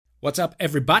What's up,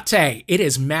 everybody? It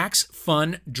is Max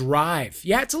Fun Drive.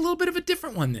 Yeah, it's a little bit of a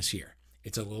different one this year.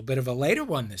 It's a little bit of a later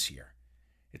one this year.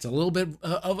 It's a little bit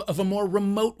of a more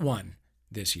remote one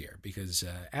this year because,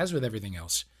 as with everything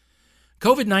else,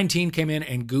 COVID-19 came in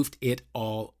and goofed it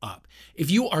all up. If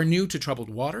you are new to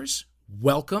Troubled Waters,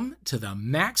 welcome to the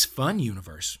Max Fun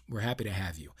universe. We're happy to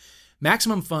have you.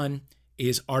 Maximum Fun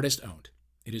is artist-owned.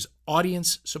 It is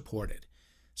audience-supported.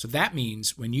 So that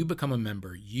means when you become a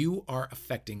member, you are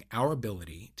affecting our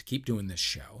ability to keep doing this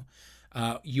show.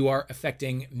 You are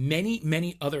affecting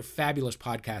many other fabulous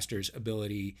podcasters'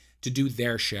 ability to do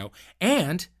their show.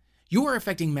 And you are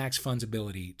affecting Max Fun's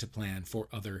ability to plan for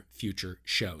other future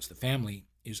shows. The family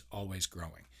is always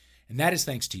growing. And that is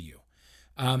thanks to you.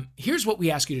 Here's what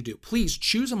we ask you to do. Please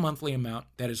choose a monthly amount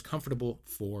that is comfortable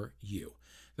for you.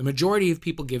 The majority of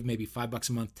people give maybe $5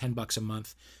 a month, $10 a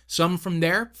month. Some from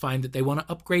there find that they want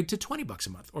to upgrade to $20 a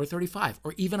month or $35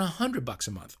 or even $100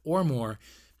 a month or more.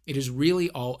 It is really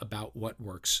all about what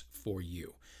works for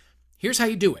you. Here's how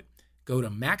you do it. Go to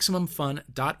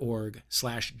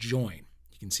MaximumFun.org/join.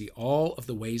 You can see all of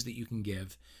the ways that you can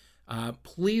give.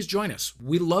 Please join us.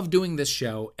 We love doing this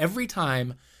show every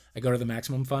time I go to the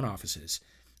Maximum Fun offices.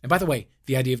 And by the way,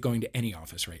 the idea of going to any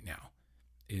office right now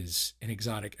is an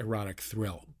exotic, erotic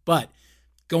thrill. But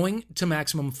going to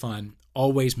Maximum Fun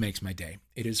always makes my day.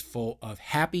 It is full of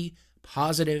happy,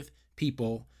 positive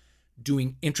people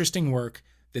doing interesting work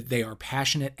that they are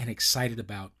passionate and excited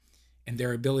about. And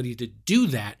their ability to do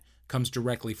that comes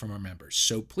directly from our members.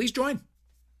 So please join.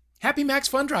 Happy Max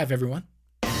Fun Drive, everyone.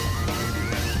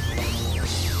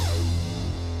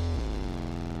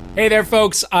 Hey there,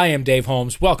 folks. I am Dave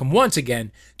Holmes. Welcome once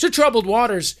again to Troubled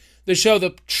Waters, the show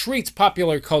that treats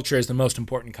popular culture as the most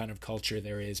important kind of culture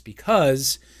there is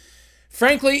because,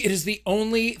 frankly, it is the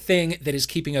only thing that is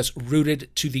keeping us rooted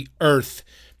to the earth.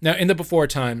 Now, in the before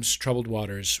times, Troubled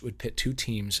Waters would pit two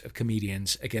teams of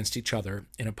comedians against each other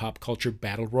in a pop culture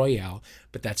battle royale,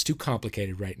 but that's too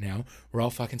complicated right now. We're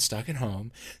all fucking stuck at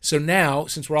home. So now,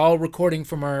 since we're all recording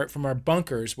from our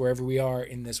bunkers, wherever we are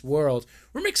in this world,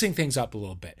 we're mixing things up a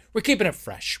little bit. We're keeping it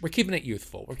fresh. We're keeping it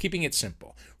youthful. We're keeping it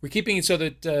simple. We're keeping it so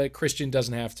that Christian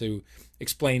doesn't have to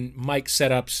explain mic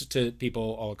setups to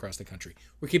people all across the country.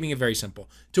 We're keeping it very simple.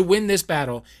 To win this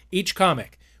battle, each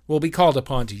comic will be called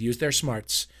upon to use their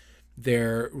smarts,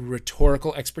 their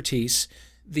rhetorical expertise,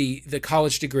 the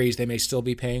college degrees they may still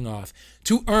be paying off,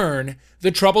 to earn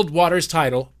the Troubled Waters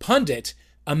title, Pundit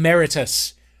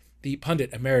Emeritus. The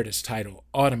Pundit Emeritus title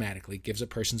automatically gives a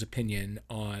person's opinion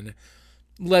on,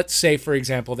 let's say, for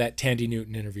example, that Tandy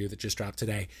Newton interview that just dropped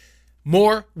today.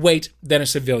 More weight than a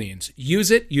civilian's. Use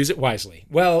it wisely.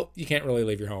 Well, you can't really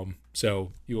leave your home,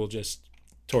 so you will just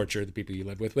torture the people you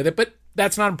live with it, but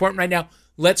that's not important right now.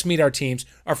 Let's meet our teams.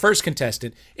 Our first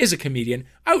contestant is a comedian.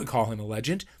 I would call him a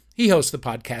legend. He hosts the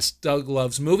podcast Doug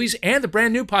Loves Movies and the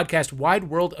brand new podcast Wide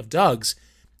World of Doug's.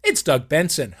 It's Doug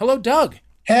Benson. Hello, Doug.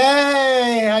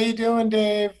 Hey, how you doing,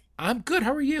 Dave? I'm good.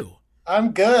 How are you?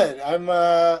 I'm good. I'm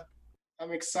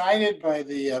excited by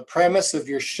the premise of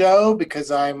your show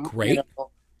because I'm great.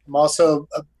 I'm also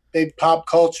a big pop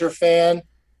culture fan,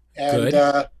 and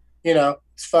good.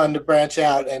 It's fun to branch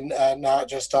out and not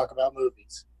just talk about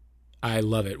movies. I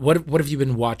love it. What have you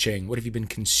been watching? What have you been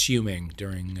consuming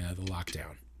during the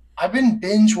lockdown? I've been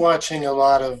binge watching a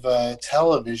lot of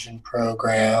television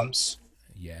programs.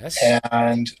 Yes.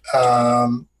 And I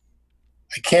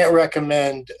can't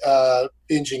recommend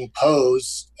binging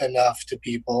Pose enough to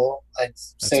people. I'd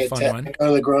say go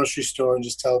to the grocery store and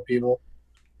just tell people.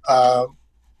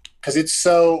 Because it's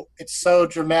so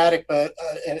dramatic, but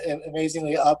and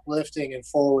amazingly uplifting and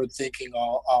forward thinking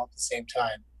all at the same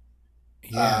time.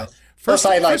 Yeah, first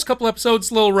couple episodes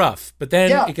a little rough, but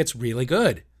then it gets really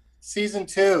good. Season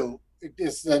 2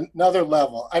 is another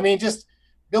level. I mean, just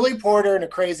Billy Porter in a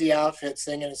crazy outfit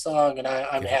singing a song, and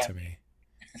I'm happy.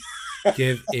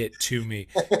 Give it to me.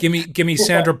 Give me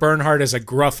Sandra Bernhard as a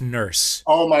gruff nurse.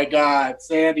 Oh my God,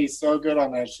 Sandy's so good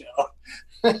on that show.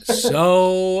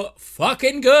 So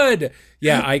fucking good.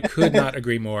 Yeah, I could not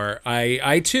agree more.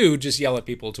 I too just yell at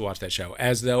people to watch that show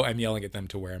as though I'm yelling at them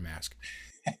to wear a mask.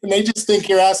 And they just think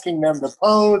you're asking them to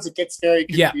pose. It gets very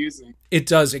confusing. Yeah, it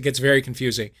does. It gets very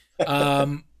confusing.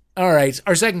 All right.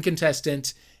 Our second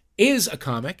contestant is a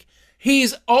comic.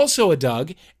 He's also a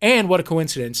Doug. And what a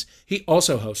coincidence. He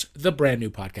also hosts the brand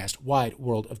new podcast, Wide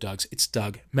World of Doug's. It's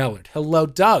Doug Mellard. Hello,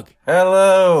 Doug.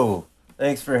 Hello.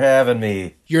 Thanks for having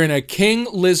me. You're in a King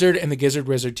Lizard and the Gizzard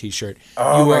Wizard t-shirt.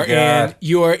 Oh, my God.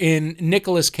 You are in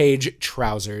Nicolas Cage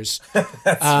trousers.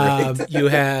 That's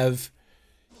right.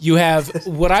 You have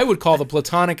what I would call the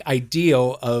platonic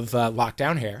ideal of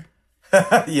lockdown hair.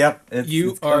 Yep,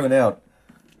 it's coming out.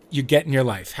 you getting your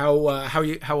life? How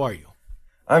are you?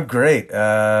 I'm great.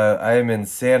 I am in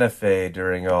Santa Fe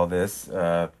during all this.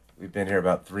 We've been here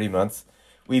about 3 months.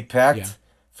 We packed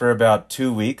for about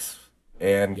 2 weeks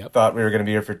and thought we were going to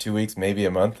be here for 2 weeks, maybe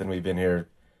a month, and we've been here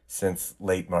since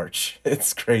late March.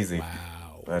 It's crazy.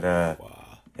 Wow. But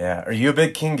yeah. Are you a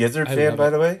big King Gizzard fan, by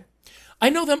the way? I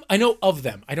know them. I know of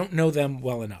them. I don't know them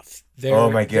well enough.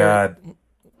 Oh my God.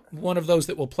 One of those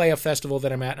that will play a festival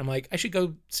that I'm at, and I'm like, I should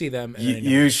go see them.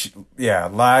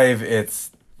 And live.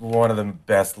 It's one of the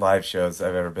best live shows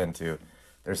I've ever been to.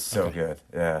 They're so good.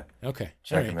 Yeah. Okay.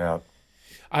 Check them out.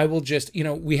 I will just,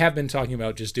 we have been talking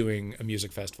about just doing a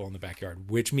music festival in the backyard,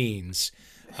 which means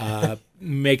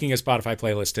making a Spotify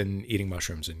playlist and eating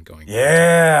mushrooms and going.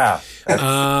 Yeah.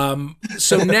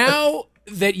 So now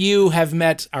that you have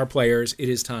met our players, it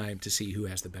is time to see who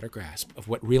has the better grasp of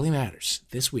what really matters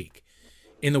this week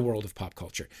in the world of pop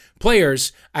culture.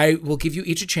 Players, I will give you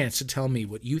each a chance to tell me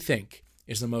what you think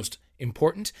is the most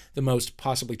important, the most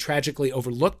possibly tragically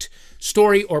overlooked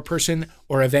story or person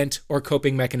or event or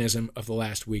coping mechanism of the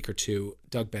last week or two.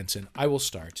 Doug Benson, I will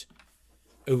start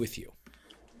with you.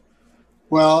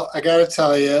 Well, I got to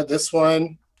tell you, this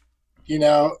one,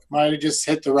 might have just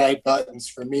hit the right buttons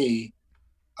for me.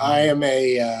 I am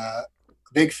a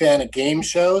big fan of game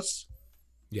shows.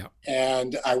 Yeah.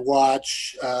 And I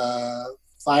watch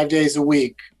 5 days a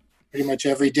week. Pretty much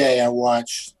every day I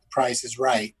watch Price is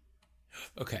Right.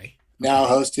 Okay. Now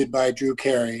hosted by Drew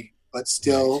Carey, but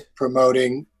still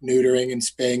promoting neutering and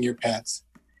spaying your pets.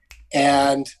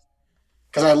 And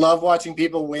because I love watching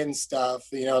people win stuff,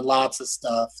 lots of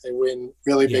stuff. They win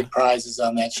really big prizes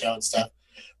on that show and stuff.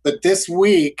 But this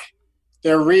week,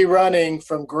 they're rerunning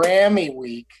from Grammy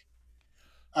Week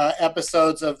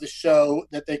episodes of the show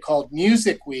that they called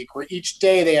Music Week, where each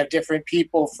day they have different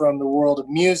people from the world of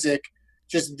music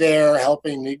just there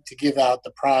helping to give out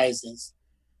the prizes.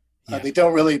 They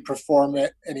don't really perform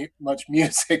much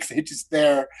music. They're just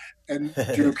there, and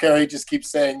Drew Carey just keeps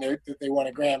saying that they won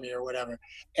a Grammy or whatever.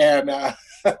 And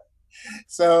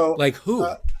so, like who?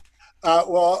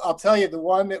 Well, I'll tell you, the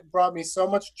one that brought me so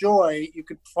much joy. You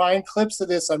could find clips of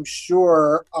this, I'm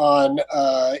sure, on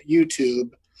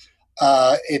YouTube.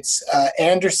 It's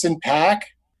Anderson .Paak.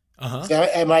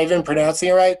 Am I even pronouncing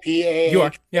it right? P-A-A-K? You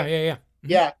are. Yeah. Mm-hmm.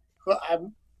 Yeah. Well,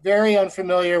 I'm very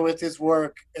unfamiliar with his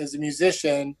work as a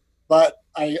musician, but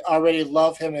I already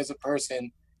love him as a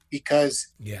person because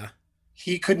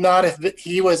he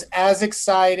was as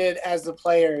excited as the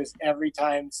players every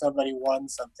time somebody won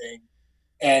something.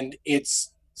 And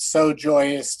it's so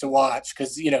joyous to watch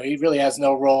because, he really has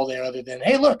no role there other than,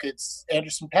 hey, look, it's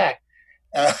Anderson .Paak.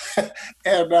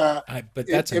 But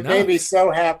that's it made me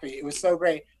so happy. It was so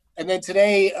great. And then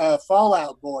today, Fall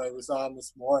Out Boy was on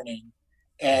this morning,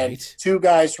 and two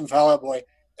guys from Fall Out Boy,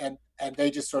 and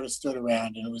they just sort of stood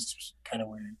around, and it was just kind of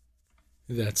weird.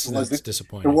 That's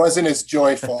disappointing. It wasn't as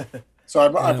joyful. So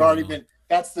I've already been.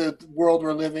 That's the world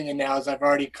we're living in now. Is I've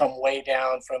already come way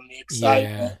down from the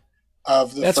excitement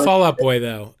of the. That's Fall Out Boy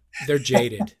though. They're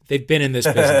jaded. They've been in this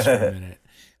business for a minute.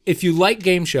 If you like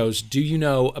game shows, do you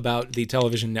know about the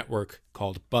television network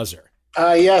called Buzzer?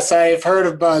 Yes, I've heard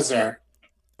of Buzzer.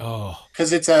 Oh,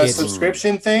 because it's a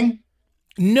subscription thing.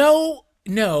 No,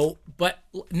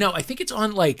 I think it's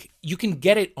on you can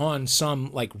get it on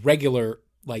some regular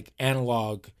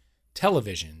analog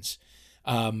televisions,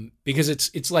 because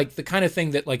it's like the kind of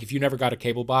thing that if you never got a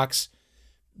cable box,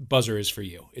 Buzzer is for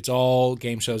you. It's all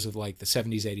game shows of the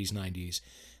 70s, 80s, 90s.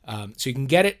 So you can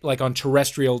get it on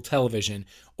terrestrial television,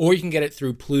 or you can get it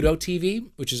through Pluto TV,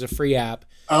 which is a free app.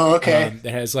 Oh, okay.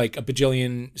 That has a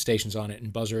bajillion stations on it,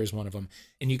 and Buzzer is one of them.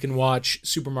 And you can watch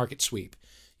Supermarket Sweep.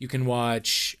 You can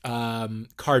watch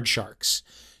Card Sharks.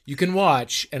 You can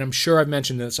watch, and I'm sure I've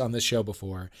mentioned this on this show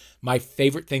before, my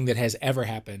favorite thing that has ever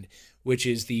happened, which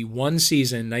is the one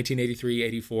season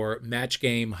 1983-84 Match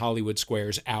Game Hollywood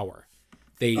Squares Hour.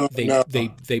 They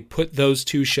put those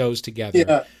two shows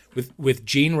together with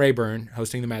Gene Rayburn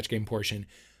hosting the Match Game portion,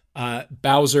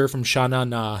 Bowser from Sha Na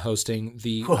Na hosting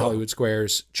the Hollywood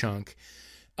Squares chunk.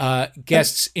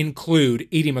 Guests include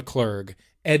Edie McClurg,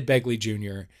 Ed Begley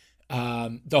Jr.,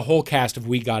 the whole cast of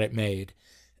We Got It Made,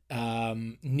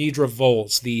 Nidra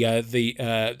Voles, the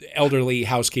elderly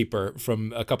housekeeper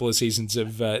from a couple of seasons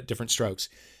of Different Strokes,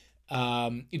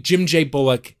 Jim J.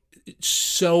 Bullock,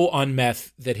 so on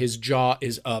meth that his jaw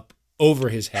is up over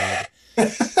his head.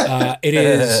 It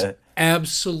is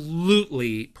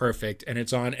absolutely perfect, and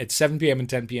it's on at 7 p.m. and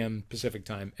 10 p.m. Pacific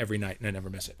time every night, and I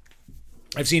never miss it.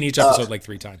 I've seen each episode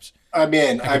 3 times. I'm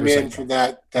in for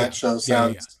that. That show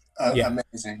sounds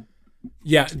amazing.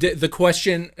 Yeah. The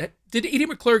question: did Edie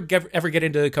McClurg ever get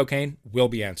into cocaine? Will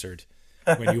be answered.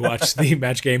 when you watch the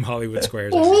Match Game Hollywood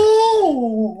Squares.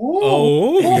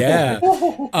 Oh, yeah.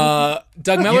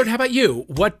 Doug Mellard, how about you?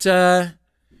 What do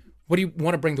you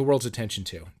want to bring the world's attention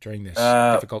to during this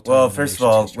difficult time? Well, first of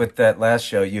all, with that last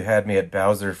show, you had me at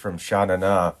Bowser from Sha Na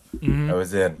Na. I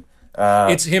was in.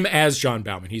 It's him as John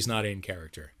Bauman. He's not in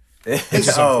character.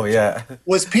 Oh, yeah.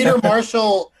 Was Peter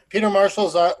Marshall... Peter Marshall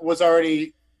was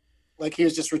already, like, he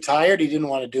was just retired. He didn't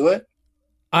want to do it.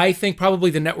 I think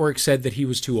probably the network said that he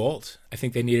was too old. I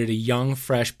think they needed a young,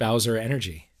 fresh Bowser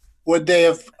energy. Would they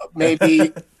have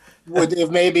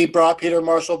maybe brought Peter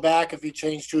Marshall back if he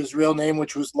changed to his real name,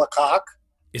 which was Lecoq?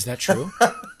 Is that true?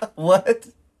 What?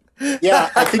 Yeah,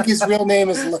 I think his real name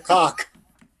is Lecoq.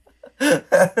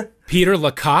 Peter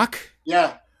Lecoq?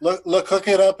 Yeah, look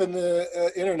it up in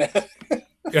the internet.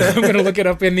 I'm going to look it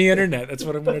up in the internet. That's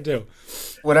what I'm going to do.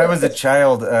 When I was a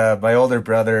child, my older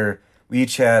brother, we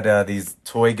each had these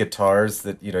toy guitars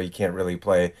that, you can't really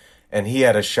play. And he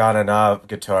had a Sha Na Na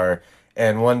guitar.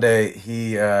 And one day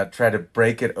he tried to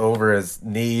break it over his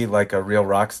knee like a real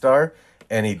rock star.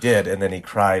 And he did. And then he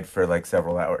cried for like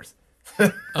several hours.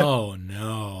 Oh,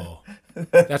 no.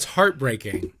 That's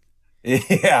heartbreaking.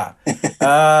 Yeah.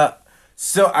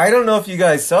 So I don't know if you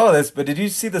guys saw this, but did you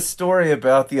see the story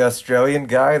about the Australian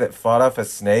guy that fought off a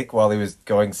snake while he was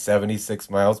going 76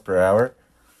 miles per hour?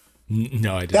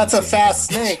 No, I didn't. That's a fast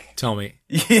snake. Tell me.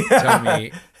 Yeah. Tell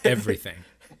me everything.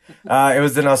 It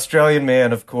was an Australian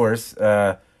man, of course,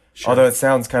 Sure. although it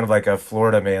sounds kind of like a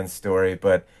Florida man story,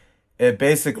 but it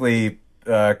basically,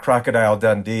 Crocodile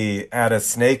Dundee had a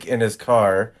snake in his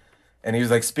car, and he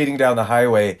was like speeding down the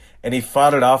highway, and he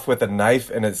fought it off with a knife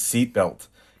and a seatbelt.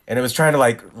 And it was trying to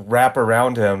like wrap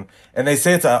around him. And they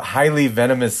say it's a highly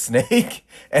venomous snake.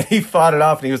 And he fought it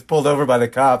off and he was pulled over by the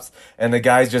cops. And the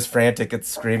guy's just frantic and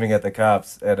screaming at the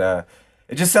cops. And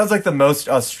it just sounds like the most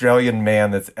Australian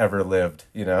man that's ever lived,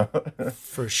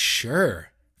 For sure.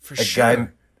 Guy,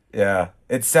 yeah.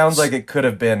 It sounds like it could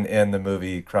have been in the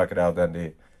movie Crocodile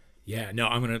Dundee. Yeah, no,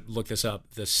 I'm going to look this up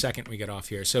the second we get off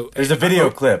here. So there's a video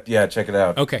clip. Yeah, check it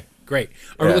out. Okay, great.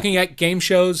 Are we looking at game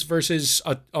shows versus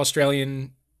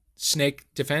Australian snake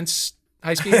defense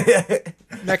high-speed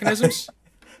mechanisms?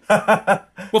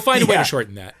 We'll find a way to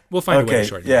shorten that.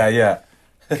 Yeah.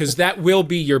 Because that will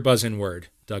be your buzz-in word,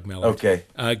 Doug Mellard.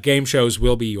 Okay. Game shows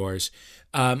will be yours.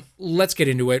 Let's get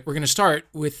into it. We're going to start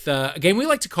with a game we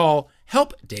like to call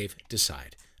Help Dave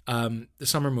Decide. The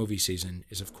summer movie season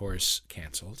is, of course,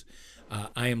 canceled.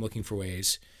 I am looking for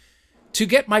ways to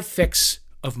get my fix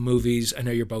of movies. I know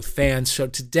you're both fans, so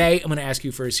today I'm going to ask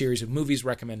you for a series of movies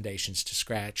recommendations to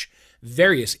scratch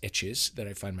various itches that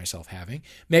I find myself having.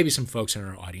 Maybe some folks in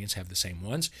our audience have the same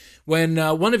ones. When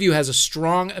one of you has a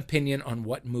strong opinion on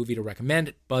what movie to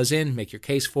recommend, buzz in, make your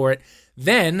case for it.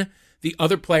 Then the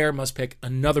other player must pick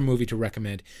another movie to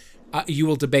recommend. You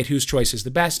will debate whose choice is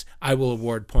the best. I will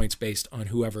award points based on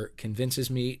whoever convinces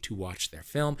me to watch their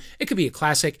film. It could be a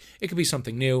classic. It could be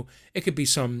something new. It could be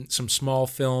some small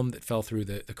film that fell through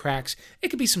the cracks. It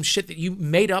could be some shit that you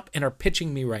made up and are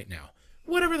pitching me right now.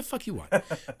 Whatever the fuck you want.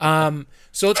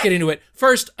 So let's get into it.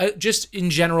 First, just in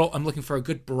general, I'm looking for a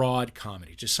good broad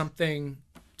comedy. Just something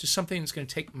that's going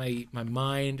to take my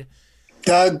mind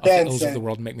Doug Benson. Those of the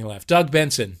world make me laugh. Doug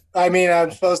Benson. I mean,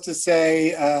 I'm supposed to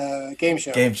say game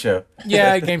show. Game show.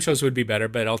 Yeah, game shows would be better,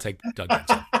 but I'll take Doug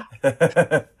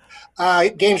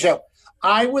Benson. Game show.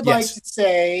 I would like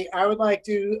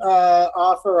to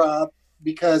offer up,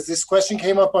 because this question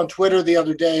came up on Twitter the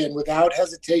other day, and without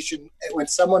hesitation, when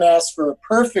someone asked for a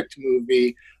perfect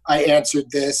movie, I answered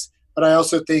this, but I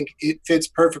also think it fits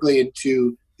perfectly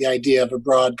into the idea of a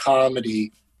broad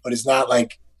comedy, but it's not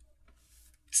like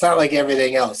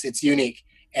everything else. It's unique,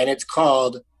 and it's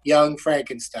called Young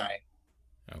Frankenstein.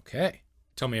 Okay.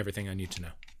 Tell me everything I need to know.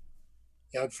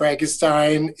 Young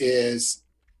Frankenstein is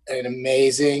an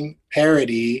amazing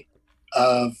parody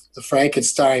of the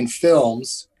Frankenstein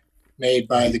films made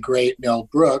by the great Mel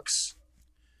Brooks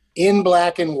in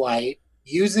black and white,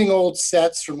 using old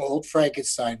sets from old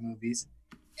Frankenstein movies.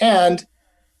 And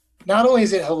not only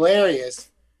is it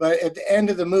hilarious, but at the end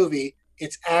of the movie,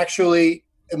 it's actually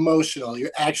emotional.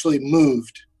 You're actually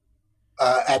moved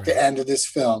at the end of this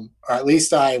film, or at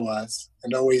least I was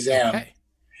and always am. Okay.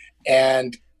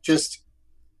 And just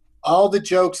all the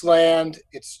jokes land.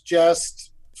 It's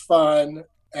just fun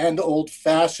and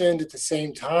old-fashioned at the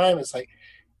same time. It's like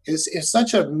it's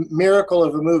such a miracle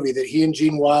of a movie that he and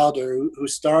Gene Wilder, who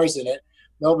stars in it,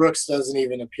 Mel Brooks doesn't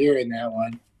even appear in that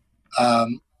one.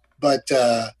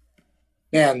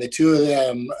 Man, the two of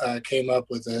them came up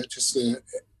with just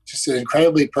an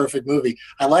incredibly perfect movie.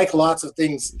 I like lots of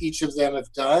things each of them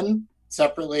have done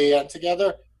separately and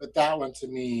together, but that one to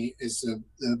me is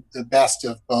the best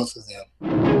of both of them.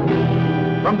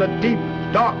 From the deep,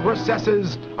 dark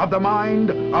recesses of the mind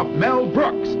of Mel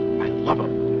Brooks. I love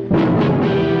him.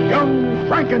 Young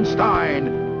Frankenstein,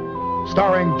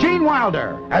 starring Gene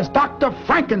Wilder as Dr.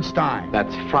 Frankenstein.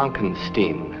 That's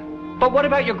Frankenstein. But what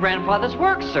about your grandfather's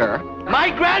work, sir?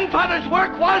 My grandfather's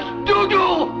work was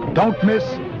doo-doo! Don't miss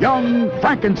Young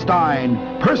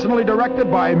Frankenstein, personally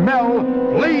directed by Mel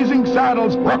Blazing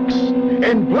Saddles Brooks,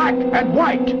 in black and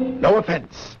white. No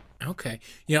offense. Okay.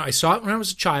 You know, I saw it when I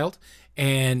was a child,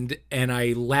 and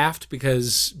I laughed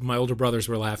because my older brothers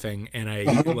were laughing, and I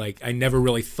never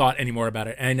really thought any more about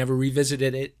it, and I never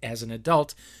revisited it as an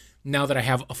adult, now that I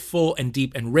have a full and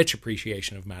deep and rich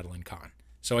appreciation of Madeline Kahn.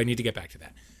 So I need to get back to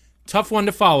that. Tough one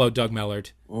to follow, Doug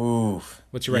Mellard. Oof.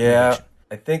 What's your recommendation?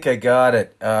 Yeah, I think I got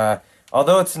it.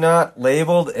 Although it's not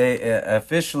labeled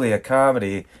officially a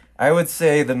comedy, I would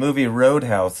say the movie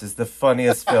Roadhouse is the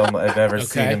funniest film I've ever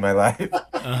seen in my life.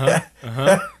 I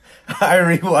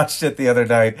rewatched it the other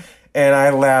night, and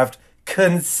I laughed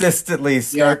consistently,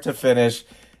 start to finish.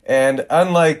 And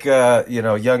unlike,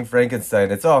 Young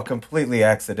Frankenstein, it's all completely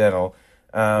accidental.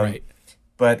 Right.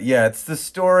 But yeah, it's the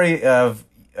story of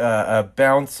a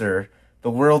bouncer, the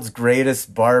world's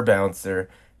greatest bar bouncer,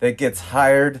 that gets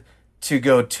hired to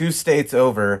go 2 states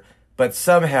over, but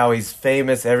somehow he's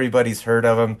famous. Everybody's heard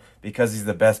of him because he's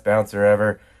the best bouncer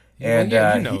ever. And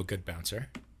you know a good bouncer.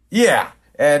 Yeah.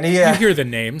 And you hear the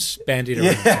names bandied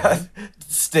around. Yeah,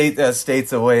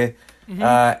 states away. Mm-hmm.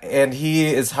 And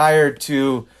he is hired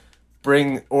to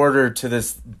bring order to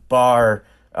this bar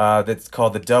that's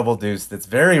called the Double Deuce, that's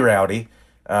very rowdy,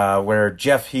 where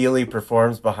Jeff Healey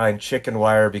performs behind chicken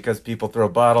wire because people throw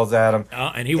bottles at him.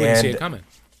 And he wouldn't see it coming.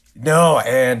 No,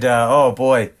 and oh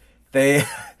boy, he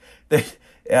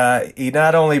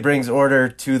not only brings order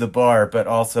to the bar, but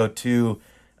also to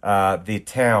the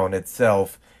town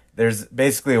itself. There's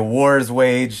basically a war is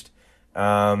waged.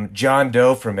 John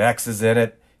Doe from X is in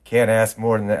it. Can't ask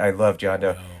more than that. I love John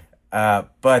Doe. No.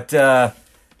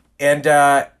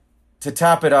 To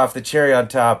top it off, the cherry on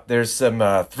top, there's some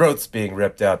throats being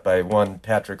ripped out by one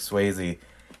Patrick Swayze.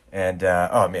 And,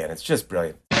 oh man, it's just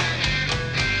brilliant.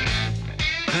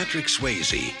 Patrick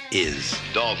Swayze is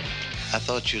Dalton. I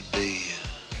thought you'd be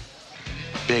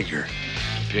bigger.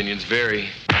 Opinions vary.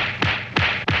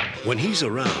 When he's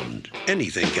around,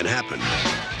 anything can happen.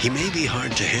 He may be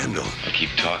hard to handle. I keep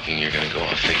talking, you're gonna go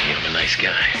off thinking I'm a nice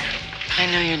guy. I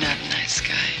know you're not a nice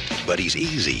guy. But he's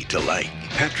easy to like.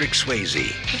 Patrick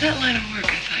Swayze. For that line of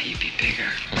work, I thought you'd be bigger.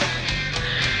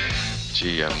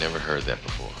 Gee, I've never heard that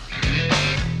before.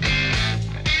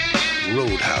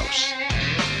 Roadhouse.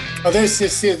 Oh,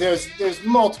 there's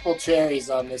multiple cherries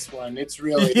on this one. It's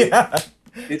really,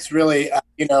 it's really,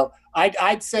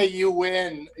 I'd say you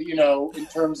win, in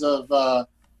terms of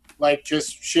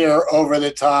just sheer over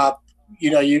the top.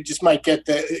 You just might get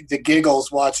the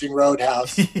giggles watching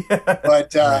Roadhouse.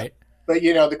 But right. But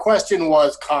the question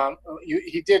was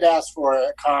he did ask for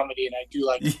a comedy, and I do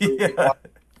like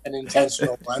an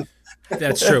intentional one.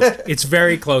 That's true. It's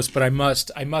very close, but I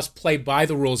must play by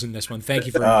the rules in this one. Thank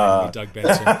you for reminding me, Doug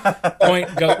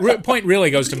Benson. Point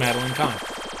really goes to Madeline Kahn.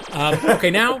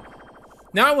 Okay, now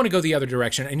I want to go the other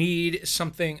direction. I need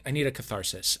a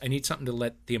catharsis. I need something to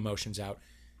let the emotions out.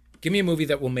 Give me a movie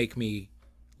that will make me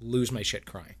lose my shit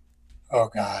crying. Oh,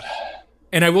 God.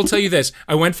 And I will tell you this.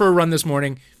 I went for a run this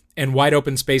morning, and Wide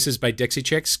Open Spaces by Dixie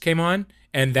Chicks came on,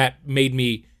 and that made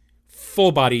me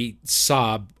full body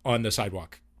sob on the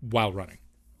sidewalk while running.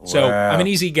 Wow. So I'm an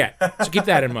easy get. So keep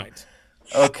that in mind.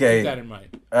 Okay. Keep that in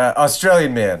mind.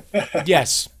 Australian Man.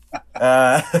 Yes.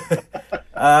 I'm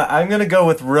going to go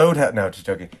with Roadhouse. No, just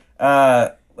joking.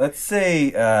 Let's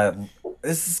say,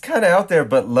 this is kind of out there,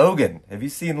 but Logan. Have you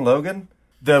seen Logan?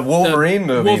 The Wolverine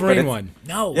movie. Wolverine one.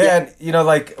 No. Yeah,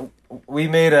 and, we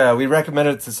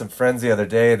recommended it to some friends the other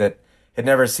day that had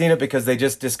never seen it because they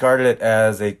just discarded it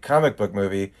as a comic book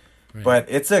movie. Right. But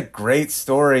it's a great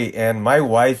story, and my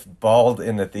wife bawled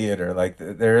in the theater. Like,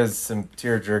 there is some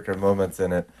tearjerker moments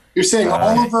in it. You're saying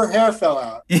all of her hair fell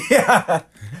out. Yeah.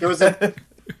 There was a...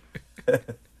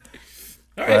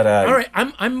 All right.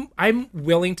 I'm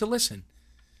willing to listen.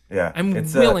 Yeah. I'm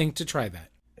willing to try that.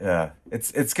 Yeah.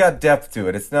 It's got depth to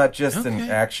it. It's not just an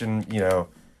action,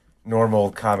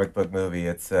 normal comic book movie.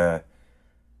 It's I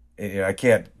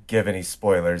can't give any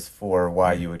spoilers for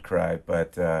why you would cry,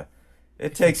 but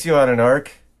it takes you on an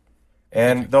arc.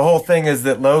 And the whole thing is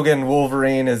that Logan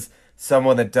Wolverine is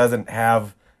someone that doesn't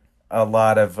have a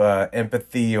lot of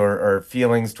empathy or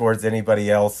feelings towards anybody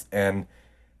else, and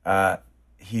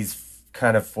he's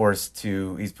kind of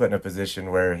he's put in a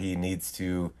position where he needs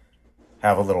to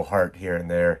have a little heart here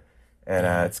and there. And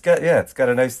it's got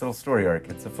a nice little story arc.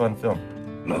 It's a fun film.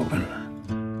 Logan,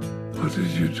 what did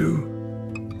you do?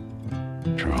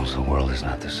 Charles, the world is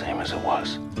not the same as it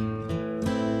was.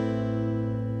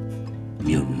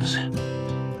 Mutants.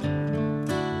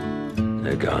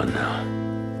 They're gone now.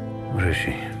 Where is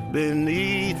she?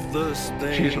 Beneath the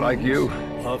stain. She's like you.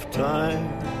 Of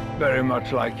time. Very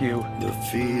much like you. The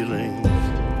feelings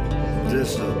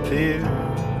disappear.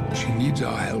 She needs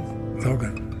our help,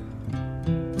 Logan.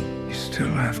 You still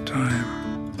have time.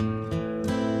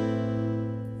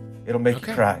 It'll make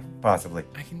you cry, possibly.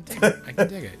 I can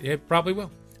dig it. It probably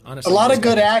will. Honestly, a lot of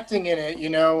good acting in it.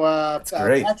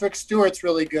 Great. Patrick Stewart's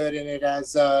really good in it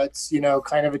as it's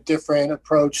kind of a different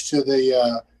approach to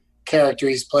the character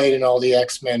he's played in all the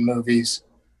X-Men movies.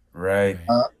 Right.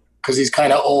 Because he's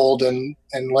kind of old and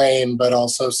lame, but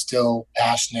also still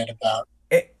passionate about.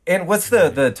 And what's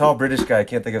the tall British guy? I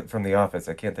can't think of from The Office.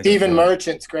 I can't think. Stephen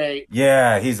Merchant's great.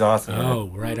 Yeah, he's awesome. Oh,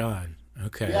 right on.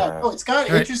 Okay. Yeah. Oh, it's got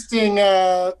interesting.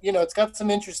 It's got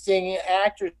some interesting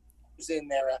actors in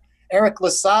there. Eric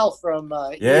LaSalle from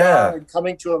ER and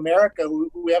Coming to America, who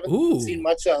we haven't seen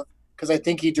much of because I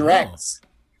think he directs.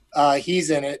 He's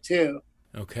in it too.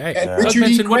 Okay. And Richard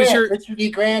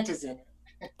E. Grant is in it.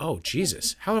 Oh,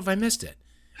 Jesus. How have I missed it?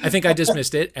 I think I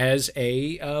dismissed it as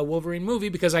a Wolverine movie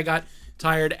because I got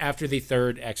tired after the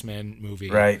third X-Men movie.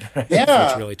 Right. Yeah.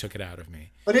 Which really took it out of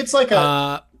me. But it's like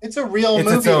it's a real movie.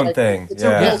 It's its own thing. It's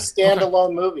a real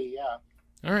standalone movie, yeah.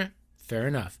 All right. Fair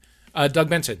enough. Doug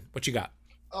Benson, what you got?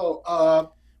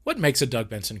 What makes a Doug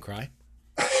Benson cry?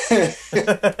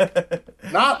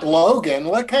 Not Logan.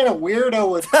 What kind of weirdo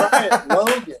would cry at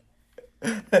Logan?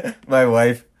 My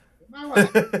wife.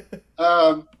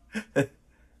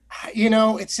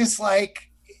 It's just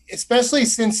like, especially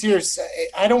since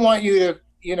I don't want you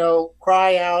to,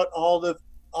 cry out all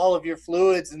of your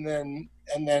fluids and then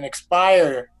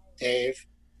expire, Dave.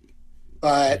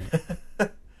 But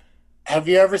have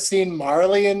you ever seen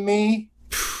Marley and Me?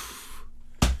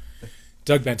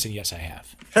 Doug Benson, yes, I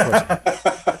have. Of course I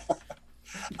have.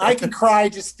 I can cry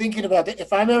just thinking about it.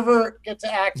 If I'm ever get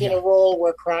to act in a role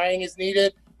where crying is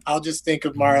needed, I'll just think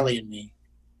of Marley and Me.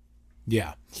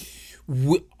 Yeah.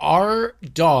 Our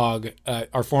dog,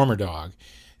 our former dog,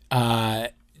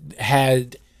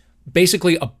 had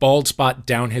basically a bald spot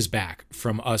down his back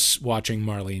from us watching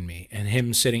Marley and Me, and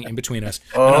him sitting in between us,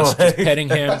 and us just petting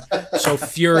him so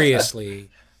furiously.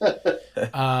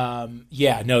 That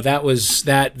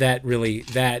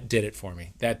did it for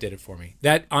me.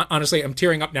 That honestly, I'm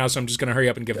tearing up now, so I'm just going to hurry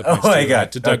up and give the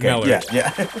points to Doug Miller.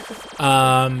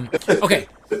 Okay.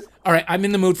 All right, I'm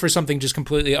in the mood for something just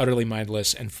completely, utterly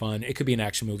mindless and fun. It could be an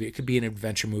action movie. It could be an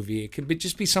adventure movie. It could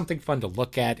just be something fun to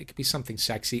look at. It could be something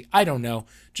sexy. I don't know.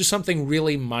 Just something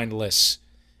really mindless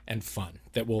and fun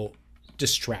that will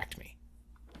distract me.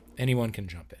 Anyone can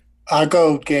jump in. I'll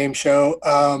go game show.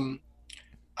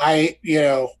 I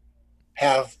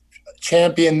have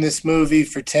championed this movie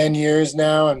for 10 years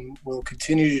now and will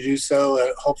continue to do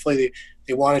so. Hopefully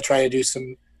they want to try to do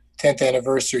some 10th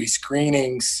anniversary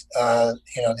screenings,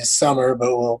 this summer,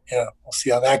 but we'll see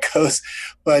how that goes.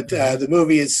 But the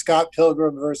movie is Scott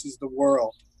Pilgrim versus the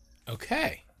World.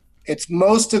 Okay. It's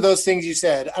most of those things you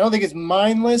said. I don't think it's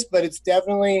mindless, but it's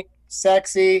definitely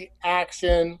sexy,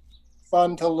 action,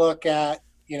 fun to look at,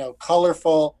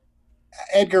 colorful.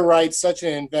 Edgar Wright's such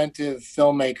an inventive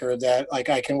filmmaker that I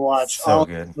can watch all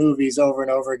movies over and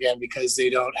over again because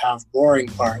they don't have boring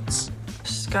parts.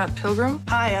 Scott Pilgrim?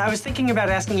 Hi, I was thinking about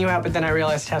asking you out, but then I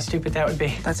realized how stupid that would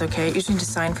be. That's okay. You just need to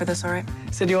sign for this, all right?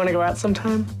 So do you want to go out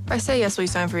sometime? If I say yes, will you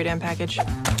sign for your damn package?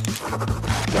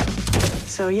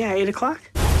 So yeah, 8 o'clock?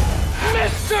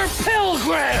 Mr.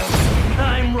 Pilgrim!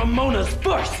 I'm Ramona's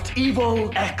first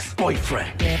evil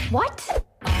ex-boyfriend. What?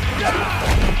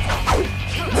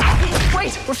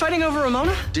 Wait, we're fighting over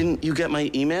Ramona? Didn't you get my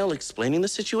email explaining the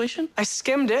situation? I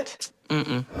skimmed it.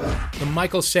 The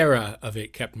Michael Cera of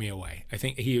it kept me away. I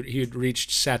think he had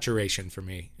reached saturation for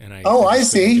me, and I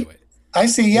see. I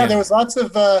see. Yeah, there was lots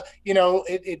of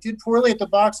it did poorly at the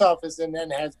box office, and then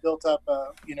has built up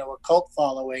a cult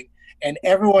following, and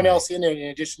everyone else in it, in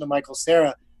addition to Michael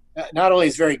Cera, not only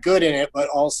is very good in it, but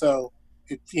also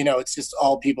it's just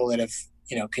all people that have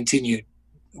continued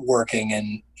working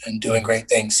and doing great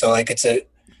things. So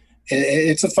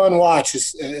it's a fun watch,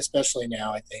 especially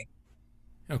now, I think.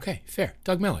 Okay, fair.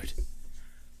 Doug Millard.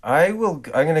 I'm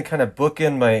going to kind of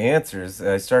bookend my answers.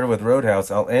 I started with Roadhouse.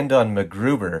 I'll end on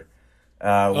MacGruber,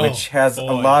 which has a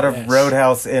lot of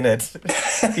Roadhouse in it.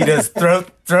 He does throat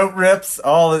rips.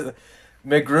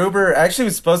 MacGruber. I actually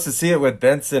was supposed to see it with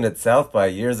Benson at South by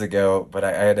years ago, but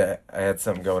I had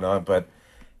something going on. But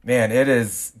man, it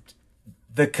is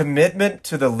the commitment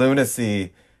to the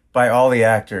lunacy by all the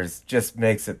actors just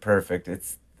makes it perfect.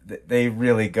 They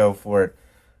really go for it.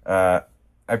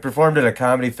 I performed at a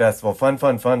comedy festival, Fun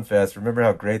Fest. Remember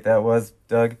how great that was,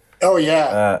 Doug? Oh,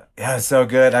 yeah. Yeah, so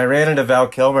good. I ran into Val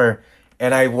Kilmer,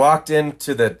 and I walked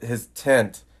into his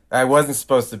tent I wasn't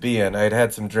supposed to be in. I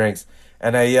had some drinks,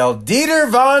 and I yelled,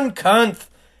 Dieter von Kuntz!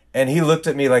 And he looked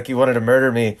at me like he wanted to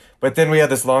murder me. But then we had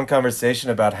this long conversation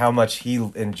about how much he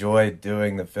enjoyed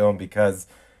doing the film, because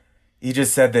he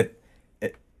just said that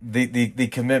the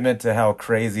commitment to how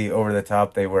crazy over the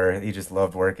top they were, he just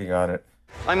loved working on it.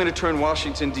 I'm going to turn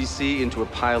Washington, D.C. into a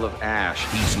pile of ash.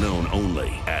 He's known only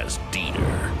as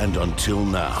Dieter, and until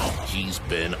now, he's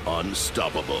been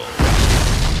unstoppable.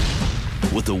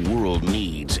 What the world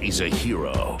needs is a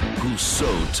hero who's so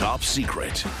top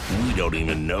secret, we don't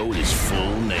even know his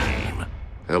full name.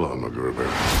 Hello,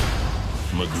 MacGruber.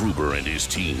 MacGruber and his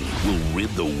team will rid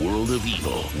the world of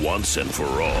evil once and for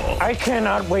all. I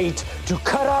cannot wait to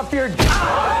cut off your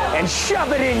and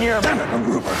shove it in your... Damn it,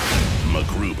 MacGruber.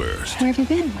 MacGruber's. Where have you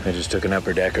been? I just took an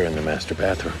upper decker in the master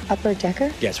bathroom. Upper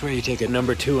decker? Yes, where you take a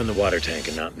number 2 in the water tank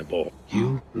and not in the bowl.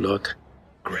 You look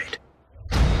great.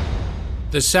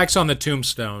 The sex on the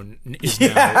tombstone is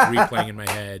now replaying in my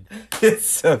head. It's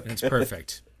so good. It's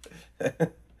perfect.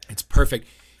 It's perfect.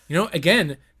 You know,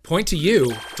 again, point to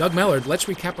you, Doug Mellard. Let's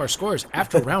recap our scores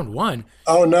after round 1.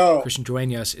 Oh, no. Christian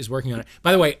Duenas is working on it.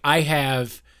 By the way, I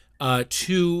have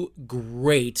 2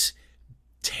 great,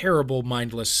 terrible,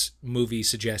 mindless movie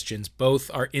suggestions. Both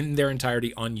are in their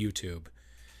entirety on YouTube,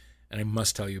 and I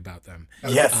must tell you about them.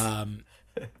 Yes.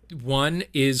 One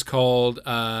is called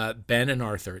Ben and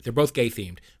Arthur. They're both gay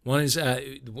themed. One is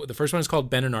the first one is called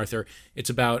Ben and Arthur. It's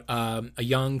about a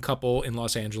young couple in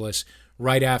Los Angeles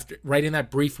right in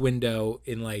that brief window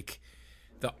in like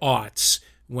the aughts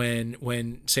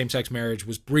when same-sex marriage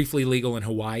was briefly legal in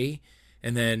Hawaii,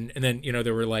 and then you know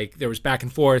there was back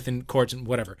and forth in courts and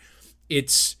whatever.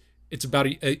 It's about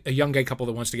a young gay couple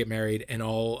that wants to get married and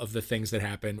all of the things that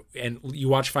happen. And you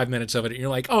watch 5 minutes of it and you're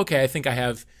like, oh, okay, I think I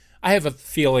have a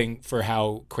feeling for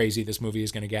how crazy this movie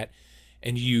is going to get,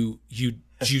 and you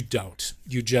don't.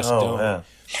 You just don't. Yeah.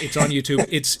 It's on YouTube.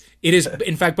 It is.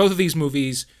 In fact, both of these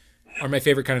movies are my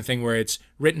favorite kind of thing, where it's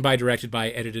written by, directed by,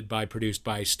 edited by, produced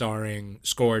by, starring,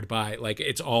 scored by. Like,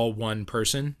 it's all one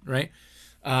person, right?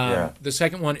 The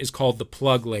second one is called The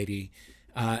Plug Lady,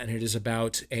 and it is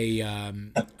about a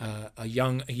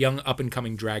young up and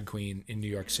coming drag queen in New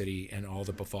York City and all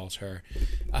that befalls her.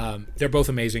 They're both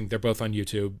amazing. They're both on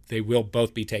YouTube. They will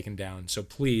both be taken down. So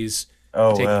please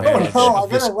take advantage of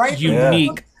this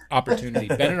unique opportunity.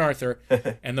 Ben and Arthur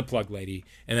and The Plug Lady.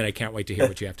 And then I can't wait to hear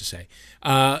what you have to say.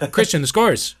 Christian, the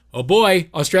scores. Oh boy,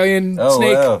 Australian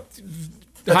snake,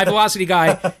 high velocity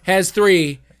guy has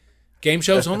 3. Game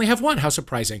shows only have 1. How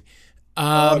surprising.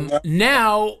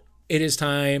 Now it is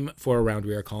time for a round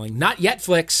we are calling Not Yet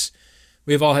Flicks.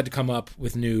 We have all had to come up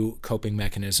with new coping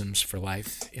mechanisms for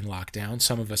life in lockdown.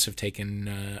 Some of us have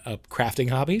taken up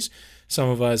crafting hobbies. Some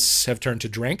of us have turned to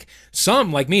drink.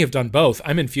 Some, like me, have done both.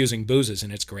 I'm infusing boozes,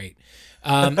 and it's great.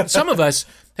 Some of us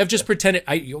have just pretended.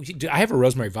 I have a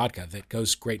rosemary vodka that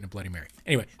goes great in a Bloody Mary.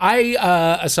 Anyway,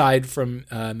 aside from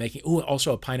making,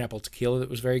 also a pineapple tequila that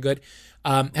was very good,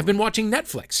 have been watching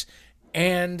Netflix.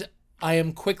 And I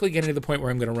am quickly getting to the point where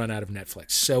I'm going to run out of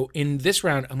Netflix. So in this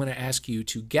round, I'm going to ask you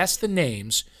to guess the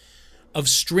names of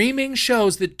streaming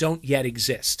shows that don't yet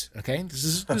exist. Okay? This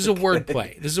is a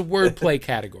wordplay. This is a wordplay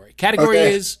category. Category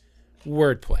is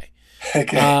wordplay.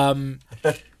 Okay.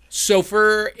 So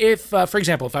for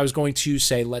example, if I was going to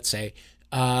say, let's say,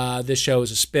 this show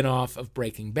is a spin-off of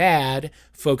Breaking Bad,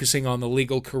 focusing on the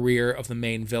legal career of the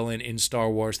main villain in Star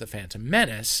Wars: The Phantom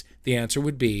Menace, the answer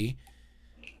would be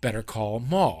Better Call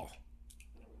Maul.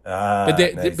 But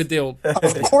they'll.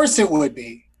 Of course it would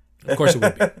be. Of course it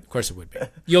would be. Of course it would be.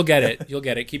 You'll get it. You'll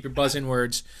get it. Keep your buzz in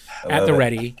words at the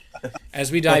ready.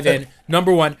 As we dive in,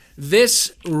 number 1,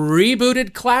 this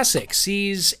rebooted classic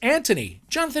sees Anthony,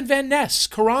 Jonathan Van Ness,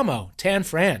 Karamo, Tan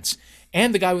France,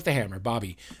 and the guy with the hammer,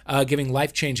 Bobby, giving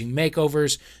life-changing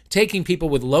makeovers, taking people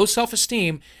with low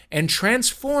self-esteem and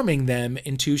transforming them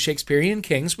into Shakespearean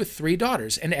kings with 3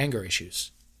 daughters and anger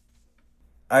issues.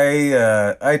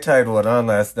 I tied one on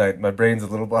last night. My brain's a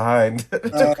little behind.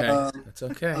 It's okay. It's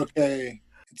okay. Okay.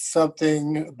 It's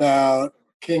something about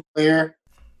King Lear.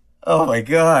 Oh my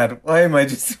God. Why am I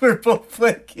just... We're both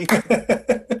blanking.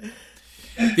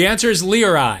 The answer is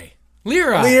Lear Eye.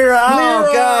 Lear Eye. Lear Eye.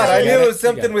 Oh God. I knew it was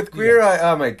something with Queer Eye.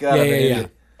 Oh my God. Yeah,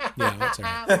 that's all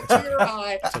right. Lear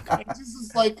Eye. This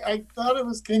is like, I thought it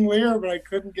was King Lear, but I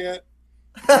couldn't get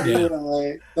Lear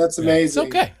Eye. That's amazing.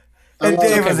 It's okay. And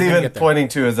Dave was even pointing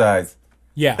to his eyes.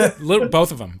 Yeah,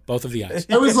 both of them, both of the eyes.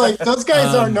 I was like, those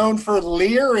guys are known for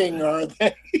leering, are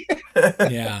they?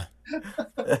 Yeah.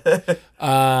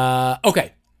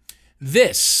 Okay.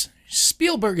 This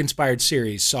Spielberg-inspired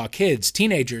series saw kids,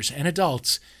 teenagers, and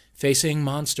adults facing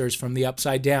monsters from the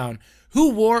upside down who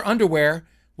wore underwear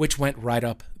which went right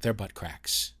up their butt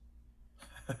cracks.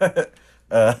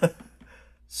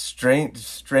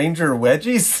 Stranger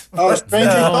wedgies? Oh,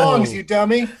 Stranger Thongs, you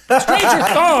dummy. Stranger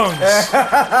Thongs!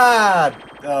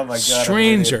 Oh, my God.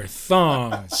 Stranger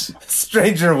Thongs.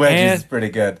 Stranger wedgies is pretty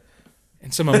good.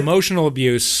 And some emotional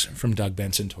abuse from Doug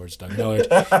Benson towards Doug Millard.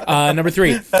 Number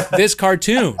 3, this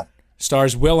cartoon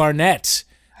stars Will Arnett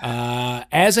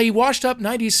as a washed-up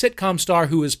 90s sitcom star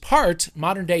who is part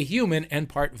modern-day human and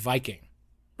part Viking.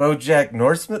 BoJack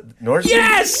Norseman?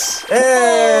 Yes!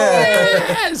 Hey!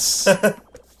 Yes!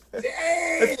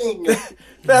 Dang!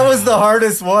 That was the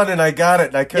hardest one, and I got it,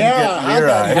 and I couldn't get near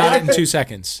it. You got it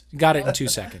in 2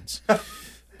 seconds.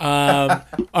 All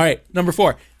right, number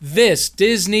 4. This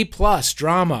Disney Plus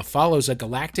drama follows a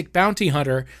galactic bounty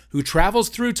hunter who travels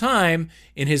through time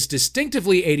in his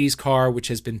distinctively 80s car, which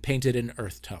has been painted in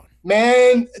earth tone.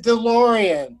 Man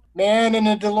in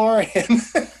a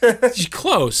DeLorean.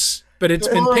 Close, but it's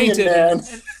been painted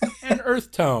in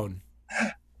earth tone.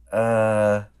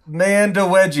 Manda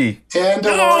Wedgie.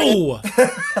 No!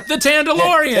 The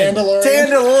Tandalorian.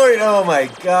 Tandalorian. Oh, my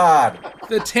God.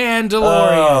 The Tandalorian.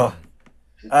 Oh,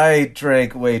 I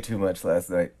drank way too much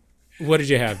last night. What did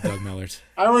you have, Doug Millard?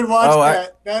 I would watch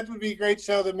that. That would be a great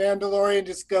show. The Mandalorian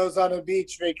just goes on a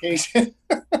beach vacation.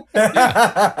 He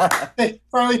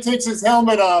probably takes his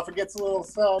helmet off and gets a little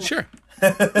sun. Sure.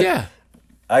 Yeah.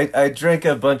 I drank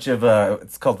a bunch of,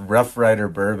 it's called Rough Rider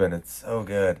bourbon. It's so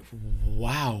good.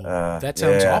 Wow. That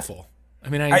sounds awful. I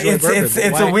mean, I enjoy bourbon.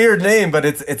 It's a weird name, but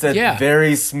it's a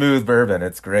very smooth bourbon.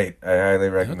 It's great. I highly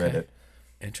recommend it.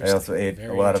 Interesting. I also ate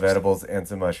a lot of edibles and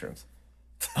some mushrooms.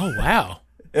 Oh, wow.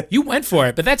 You went for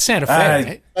it, but that's Santa Fe,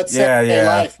 right? That's Santa Fe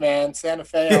life, man. Santa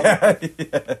Fe. Yeah.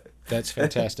 That's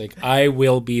fantastic. I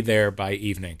will be there by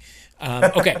evening.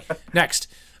 Okay, next.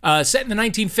 Set in the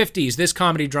 1950s, this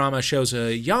comedy drama shows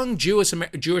a young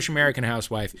Jewish-American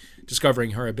housewife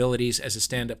discovering her abilities as a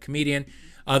stand-up comedian.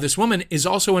 This woman is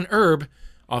also an herb,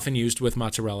 often used with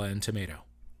mozzarella and tomato.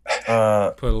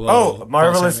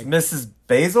 Marvelous Mrs.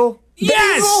 Basil?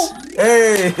 Yes!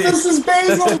 Hey! Mrs.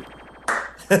 Basil!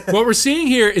 What we're seeing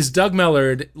here is Doug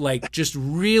Millard, just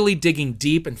really digging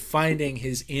deep and finding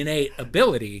his innate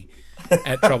ability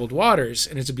at troubled waters,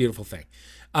 and it's a beautiful thing.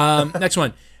 Next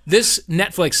one. This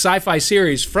Netflix sci-fi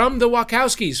series from the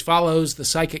Wachowskis follows the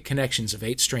psychic connections of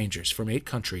 8 strangers from 8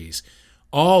 countries,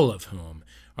 all of whom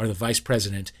are the Vice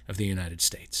President of the United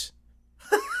States.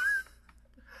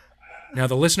 Now,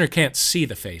 the listener can't see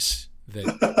the face that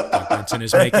Doug Benson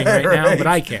is making right now, but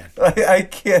I can. I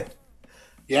can't.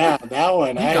 Yeah, that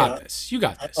one. You got this. I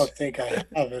don't think I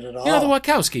have it at all. You know the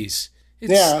Wachowskis.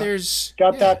 There's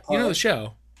that part. You know the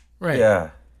show, right?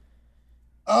 Yeah.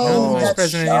 Oh, Vice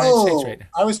President of the United States right now.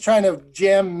 I was trying to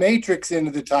jam Matrix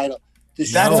into the title.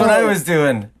 That's what I was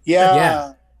doing.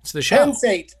 Yeah. It's the show.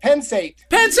 Pensate.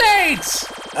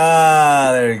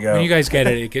 There you go. When you guys get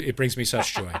it, it brings me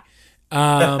such joy.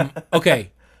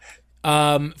 Okay.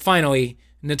 Finally,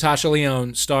 Natasha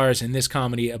Lyonne stars in this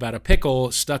comedy about a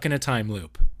pickle stuck in a time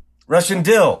loop. Russian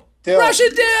Dill. Russian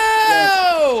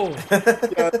Dill!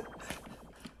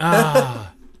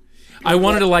 I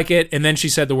wanted to like it, and then she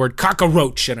said the word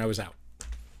cockroach, and I was out.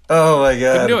 Oh, my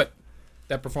God. Couldn't do it.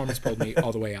 That performance pulled me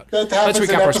all the way out. Let's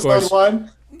recap our scores.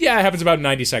 1? Yeah, it happens about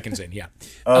 90 seconds in, yeah.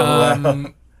 Wow.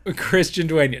 Christian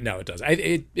Duane, no, it doesn't.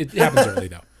 It happens early,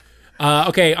 though.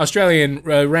 Okay, Australian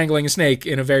wrangling a snake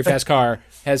in a very fast car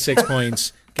has 6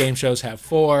 points. Game shows have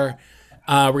 4.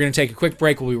 We're going to take a quick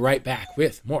break. We'll be right back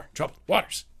with more Troubled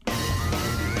Waters.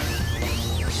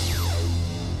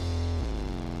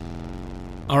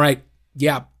 All right.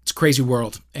 Yeah, it's a crazy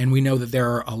world. And we know that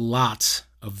there are a lot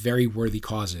of very worthy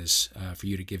causes for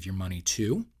you to give your money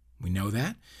to. We know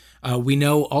that. We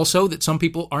know also that some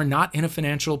people are not in a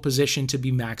financial position to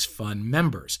be Max Fun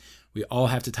members. We all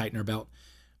have to tighten our belt.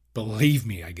 Believe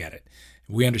me, I get it.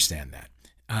 We understand that.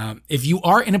 If you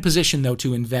are in a position, though,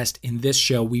 to invest in this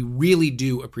show, we really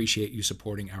do appreciate you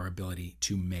supporting our ability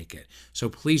to make it. So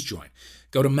please join.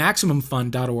 Go to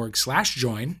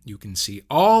MaximumFun.org/join. You can see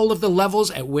all of the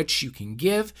levels at which you can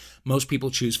give. Most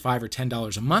people choose $5 or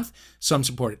 $10 a month. Some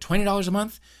support at $20 a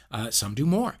month. Some do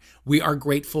more. We are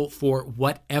grateful for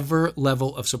whatever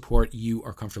level of support you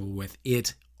are comfortable with.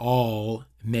 It all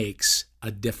makes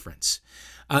a difference.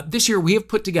 This year, we have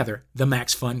put together the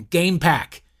Max Fun Game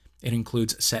Pack. It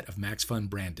includes a set of Max Fun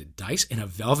branded dice in a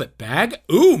velvet bag.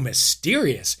 Ooh,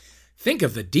 mysterious. Think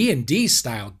of the D&D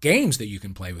style games that you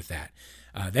can play with that.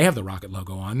 They have the rocket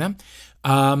logo on them.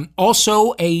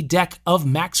 Also, a deck of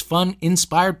Max Fun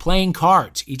inspired playing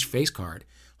cards. Each face card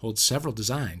holds several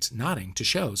designs nodding to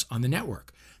shows on the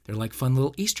network. They're like fun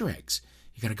little Easter eggs.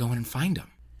 You got to go in and find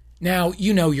them. Now,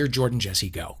 you know you're Jordan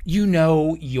Jesse Go. You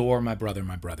know you're my brother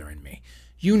and me.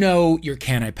 You know you're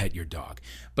Can I Pet Your Dog.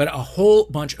 But a whole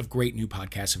bunch of great new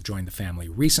podcasts have joined the family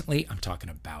recently. I'm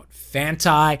talking about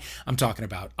Fanti. I'm talking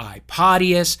about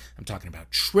iPodius. I'm talking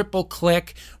about Triple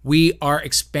Click. We are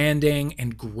expanding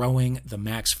and growing the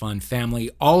Max Fun family.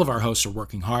 All of our hosts are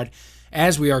working hard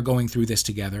as we are going through this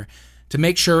together to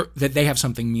make sure that they have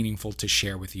something meaningful to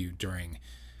share with you during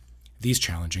these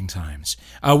challenging times.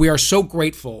 We are so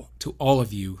grateful to all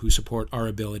of you who support our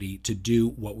ability to do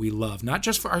what we love, not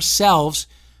just for ourselves,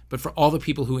 but for all the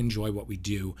people who enjoy what we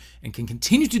do and can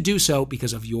continue to do so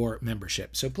because of your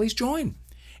membership. So please join.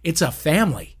 It's a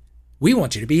family. We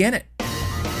want you to be in it.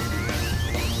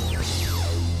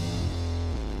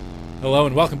 Hello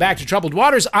and welcome back to Troubled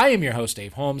Waters. I am your host,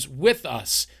 Dave Holmes. With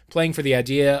us, playing for the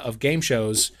idea of game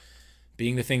shows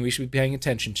being the thing we should be paying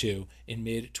attention to in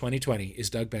mid-2020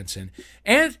 is Doug Benson.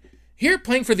 And here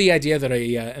playing for the idea that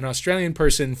an Australian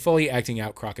person fully acting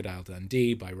out Crocodile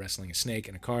Dundee by wrestling a snake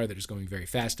in a car that is going very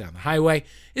fast down the highway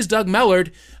is Doug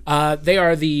Mellard. They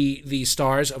are the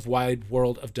stars of Wide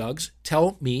World of Dougs.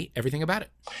 Tell me everything about it.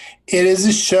 It is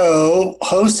a show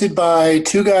hosted by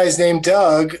two guys named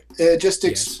Doug, just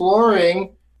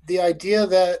exploring the idea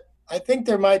that I think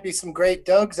there might be some great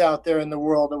Dougs out there in the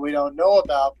world that we don't know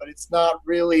about, but it's not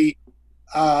really,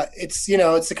 it's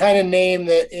the kind of name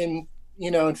that in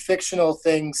fictional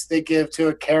things they give to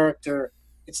a character.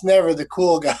 It's never the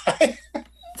cool guy.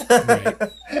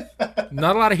 Right.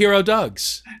 Not a lot of hero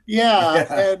Dougs.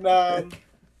 Yeah. And,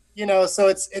 so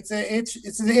it's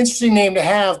an interesting name to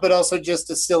have, but also just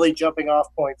a silly jumping off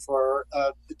point for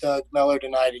Doug Mellard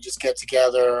and I to just get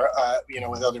together,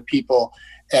 with other people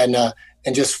and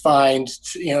just try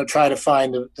to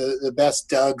find the best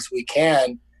Dougs we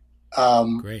can.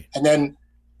 Great. And then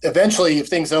eventually, if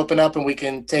things open up and we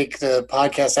can take the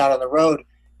podcast out on the road,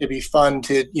 it'd be fun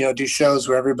to, do shows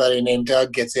where everybody named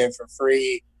Doug gets in for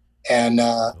free. And,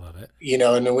 love it.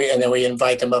 And then we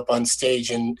invite them up on stage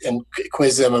and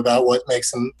quiz them about what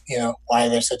makes them, why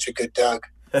they're such a good Doug.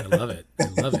 I love it.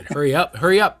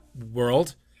 Hurry up,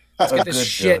 world. Let's get this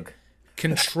shit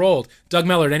controlled. Doug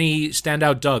Mellard, any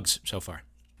standout Dougs so far?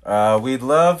 We'd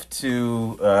love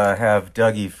to have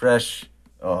Dougie Fresh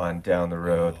on down the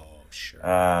road. Oh,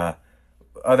 sure.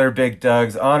 Other big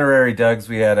Dougs, honorary Dougs,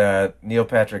 we had Neil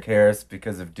Patrick Harris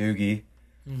because of Doogie.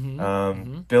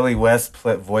 Billy West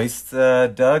voiced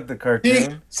Doug, the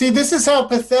cartoon. See, this is how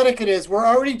pathetic it is. We're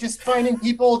already just finding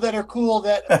people that are cool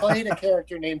that played a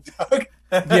character named Doug.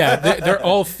 Yeah, they're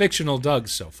all fictional Dougs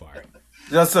so far.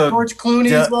 Also, George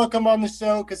Clooney's welcome on the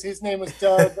show because his name was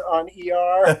Doug on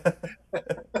ER.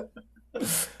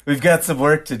 We've got some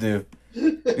work to do.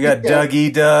 We got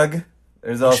Dougie Doug.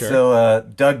 There's also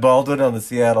Doug Baldwin on the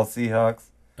Seattle Seahawks.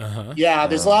 Uh-huh. Yeah,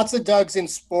 there's lots of Dougs in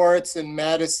sports and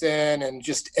medicine and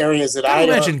just areas that I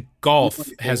imagine golf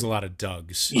has a lot of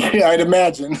Dougs. Yeah, I'd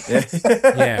imagine.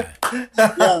 Yeah.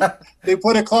 Yeah. They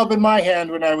put a club in my hand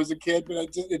when I was a kid, but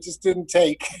it just didn't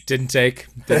take. Didn't take.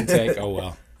 Oh,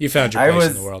 well. You found your place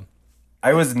in the world.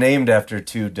 I was named after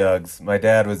two Dougs. My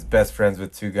dad was best friends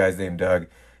with two guys named Doug,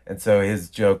 and so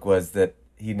his joke was that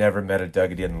he never met a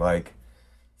Doug he didn't like.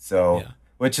 So,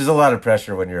 which is a lot of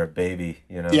pressure when you're a baby,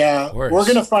 Yeah, we're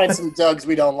going to find some Dougs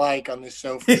we don't like on this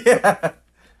show. You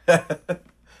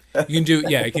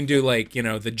can do like,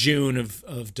 the June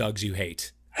of Dougs you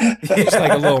hate. It's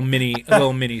like a little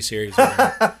mini series.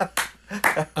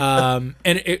 And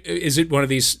is it one of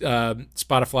these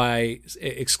Spotify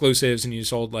exclusives and you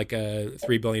sold like a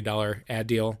 $3 billion ad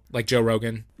deal like Joe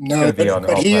Rogan? No,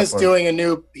 but he is doing a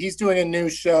new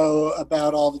show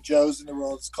about all the Joes in the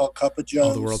world. It's called Cup of Joes.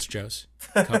 All the world's Joes.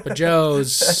 Cup of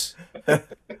Joes.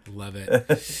 Love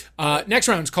it. Next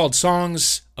round is called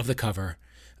Songs of the Cover.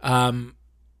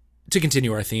 To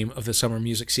continue our theme of the summer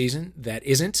music season, that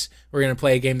isn't, we're going to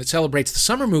play a game that celebrates the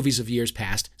summer movies of years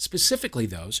past, specifically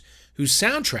those whose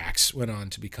soundtracks went on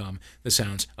to become the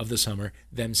sounds of the summer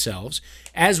themselves.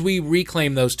 As we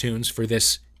reclaim those tunes for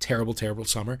this terrible, terrible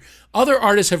summer, other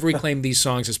artists have reclaimed these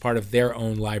songs as part of their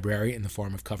own library in the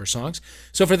form of cover songs.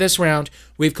 So for this round,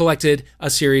 we've collected a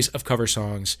series of cover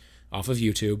songs off of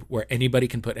YouTube, where anybody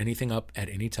can put anything up at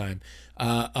any time,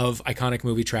 of iconic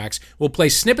movie tracks. We'll play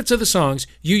snippets of the songs.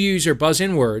 You use your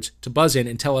buzz-in words to buzz in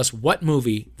and tell us what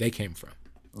movie they came from.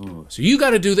 Ooh. So you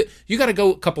got to you got to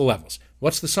go a couple levels.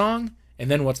 What's the song,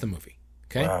 and then what's the movie?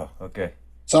 Okay. Wow. Okay.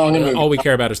 Song and movie. All we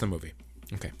care about is the movie.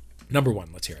 Okay. Number 1,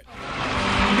 let's hear it.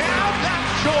 Now that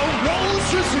your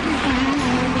roses in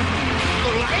bloom,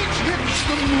 the light hits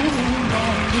the moon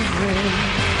on the ring.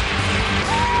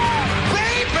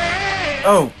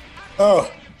 Baby!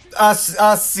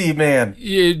 Aussie man.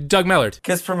 Doug Mellard.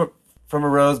 Kiss from a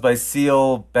Rose by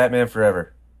Seal, Batman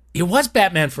Forever. It was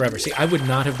Batman Forever. See, I would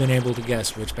not have been able to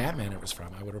guess which Batman it was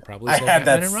from. I would have probably said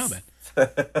Batman and Robin.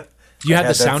 You had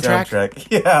the soundtrack?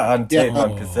 Yeah, on tape,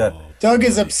 on cassette. Doug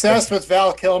is obsessed with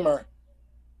Val Kilmer.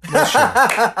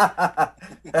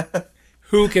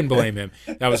 Who can blame him?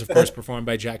 That was, of course, performed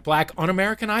by Jack Black on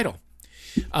American Idol.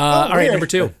 All right, number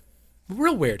 2.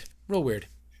 Real weird.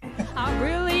 I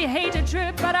really hate to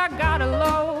trip, but I gotta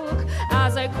look.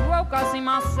 As I croak, I see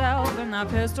myself in that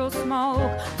pistol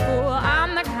smoke. Fool,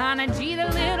 I'm the kind of G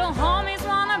that little homies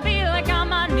wanna be, like on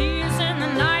my knees in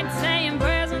the night saying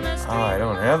prayers in the street. I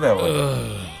don't have that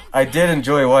one. I did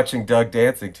enjoy watching Doug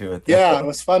dancing to it, though. Yeah, it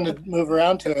was fun to move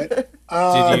around to it.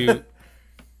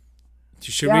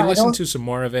 Should we listen to some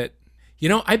more of it? You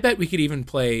know, I bet we could even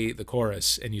play the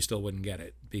chorus and you still wouldn't get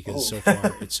it, because so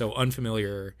far it's so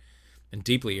unfamiliar and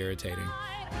deeply irritating.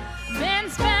 Been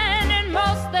spending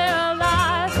most their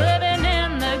lives living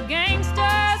in the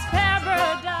gangster's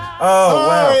paradise. Oh,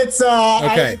 wow. It's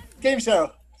okay. Game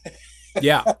show.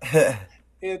 Yeah.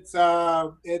 It's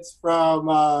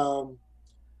from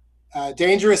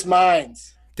Dangerous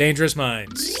Minds. Dangerous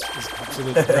Minds is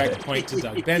absolutely correct. Point to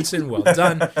Doug Benson. Well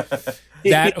done.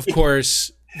 That, of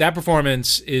course, that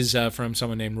performance is from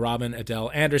someone named Robin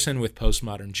Adele Anderson with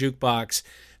Postmodern Jukebox.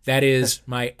 That is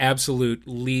my absolute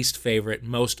least favorite,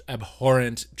 most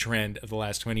abhorrent trend of the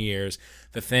last 20 years.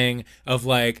 The thing of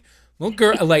like, little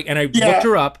girl, like, and I looked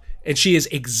her up, and she is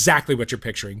exactly what you're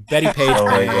picturing. Betty Page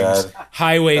bangs,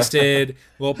 high-waisted,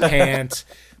 little pant,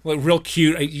 real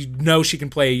cute. You know she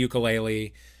can play a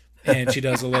ukulele, and she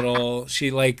does a little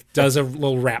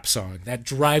rap song. That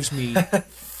drives me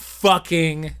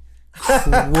fucking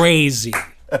crazy.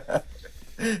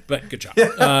 But good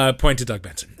job. Point to Doug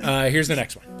Benson. Here's the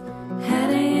next one.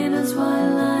 Heading in the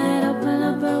twilight, open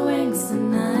up her wings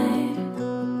tonight.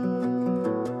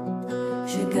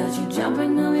 She got you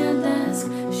jumping on your desk,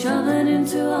 shoving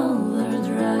into all her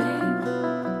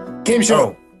drive. Game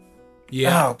show.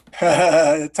 Yeah.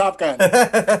 Top Gun.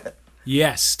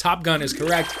 Yes, Top Gun is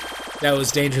correct. That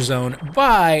was Danger Zone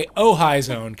by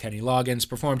Ojai's own Kenny Loggins,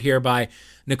 performed here by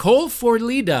Nicole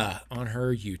Forlida on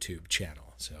her YouTube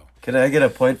channel. So, can I get a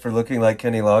point for looking like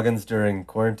Kenny Loggins during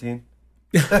quarantine?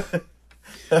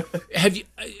 Have you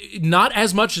not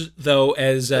as much though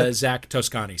as Zach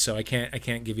Toscani? So I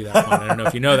can't give you that point. I don't know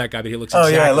if you know that guy, but he looks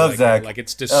exactly I love like Zach. Like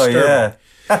it's disturbing. Oh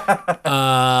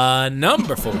yeah.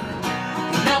 Number 4. Now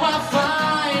I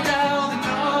find out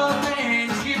all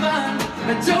things given.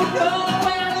 I don't know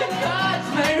where the cards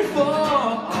may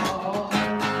fall.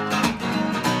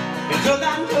 Because I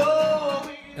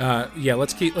know. Yeah,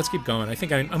 let's keep going. I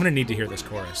think I'm going to need to hear this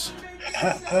chorus.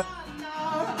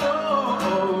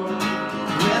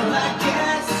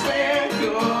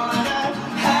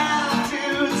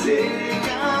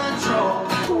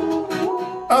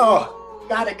 Oh,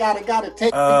 got it.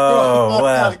 Take control.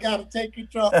 Wow. Gotta take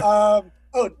control.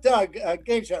 Doug,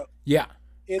 game show. Yeah.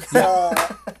 It's You're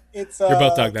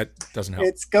both Doug. That doesn't help.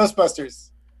 It's Ghostbusters.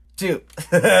 Dude.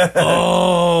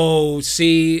 Oh,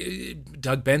 see,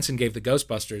 Doug Benson gave the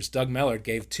Ghostbusters. Doug Mellard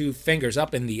gave 2 fingers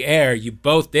up in the air. You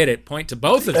both did it. Point to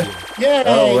both of you. Yay,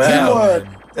 teamwork.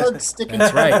 Doug's sticking.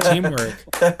 That's right. Teamwork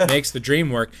makes the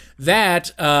dream work.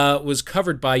 That was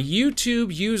covered by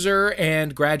YouTube user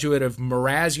and graduate of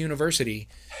Mraz University.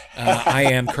 I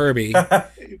am Kirby.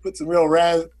 You put some real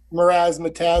Mraz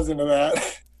into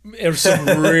that. There's some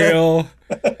real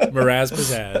Mraz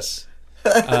pizzazz.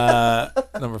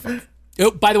 Number 5. Oh,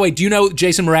 by the way, do you know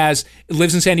Jason Mraz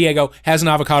lives in San Diego, has an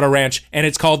avocado ranch, and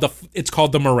it's called the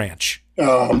Maranch.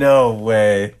 Oh no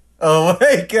way! Oh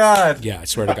my God! Yeah, I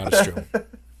swear to God, it's true.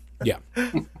 Yeah,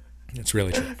 it's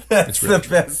really true. That's really the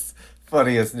best,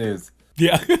 funniest news.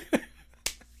 Yeah.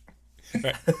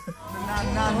 Right.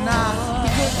 Nah. The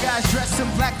good guys dressed in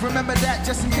black. Remember that,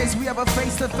 just in case we ever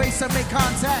face to face or make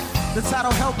contact. The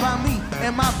title held by me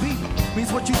and my beat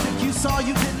means what you think you saw,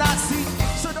 you did not see.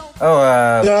 So don't.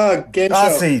 Game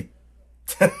Aussie.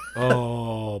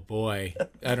 Oh boy,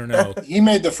 I don't know. He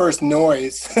made the first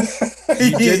noise.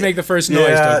 He did make the first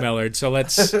noise, Doug Mellard. So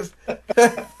let's give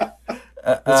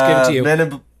it to you. Men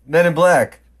in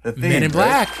Black. The theme, Men in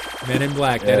Black. Right? Men in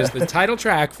Black. That is the title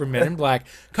track for Men in Black,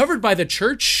 covered by the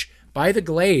Church by the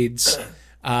Glades.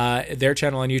 Their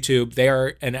channel on YouTube. They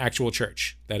are an actual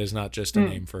church. That is not just a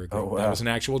name for a group. Oh, wow. That was an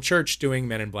actual church doing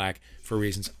Men in Black for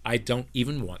reasons I don't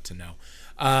even want to know.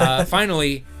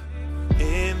 Finally.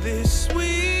 In this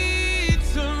sweet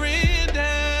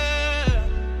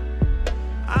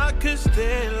could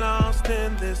stay lost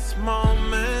in this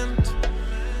moment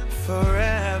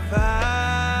forever,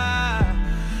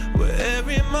 where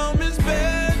every moment's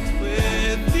spent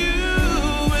with you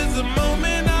is a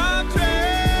moment I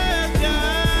treasure.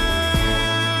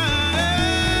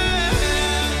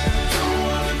 Don't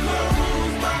wanna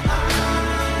close my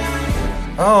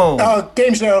eyes. Oh,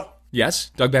 game show.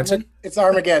 Yes, Doug Benson? It's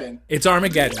Armageddon. It's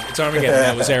Armageddon.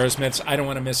 That was Aerosmith's I Don't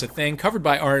Want to Miss a Thing, covered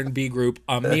by R&B group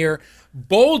Amir,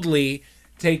 boldly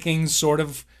taking sort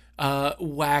of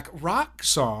whack rock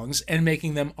songs and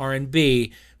making them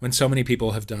R&B when so many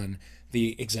people have done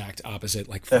the exact opposite,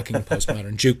 like fucking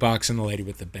Postmodern Jukebox and The Lady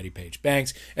with the Betty Page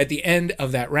Bangs. At the end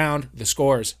of that round, the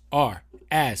scores are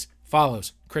as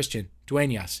follows. Christian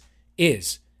Dueñas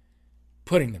is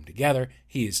putting them together.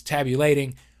 He is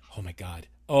tabulating. Oh, my God.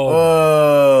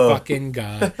 Oh, my fucking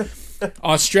God.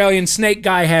 Australian Snake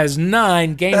Guy has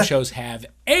 9. Game shows have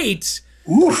 8.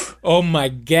 Oof. Oh, my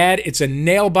God. It's a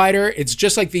nail biter. It's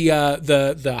just like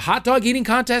the hot dog eating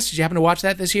contest. Did you happen to watch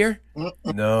that this year?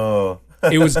 No.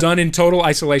 It was done in total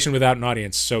isolation without an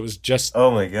audience. So it was just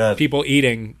my God, people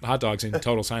eating hot dogs in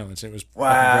total silence. It was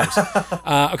wow. fucking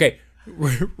gross. Okay,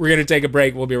 we're going to take a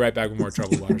break. We'll be right back with more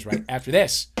Troubled Waters right after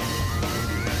this.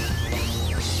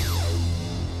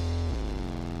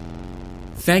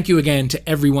 Thank you again to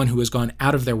everyone who has gone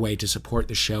out of their way to support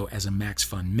the show as a Max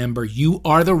Fun member. You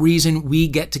are the reason we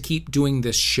get to keep doing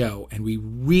this show, and we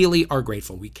really are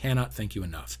grateful. We cannot thank you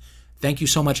enough. Thank you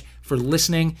so much for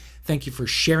listening. Thank you for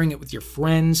sharing it with your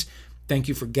friends. Thank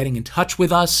you for getting in touch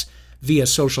with us via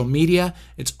social media.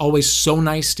 It's always so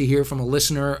nice to hear from a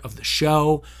listener of the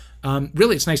show.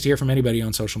 Really, it's nice to hear from anybody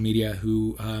on social media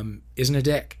who isn't a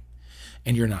dick,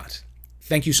 and you're not.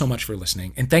 Thank you so much for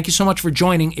listening, and thank you so much for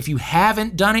joining. If you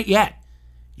haven't done it yet,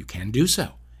 you can do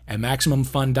so at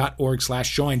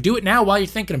MaximumFun.org/join. Do it now while you're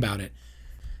thinking about it.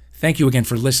 Thank you again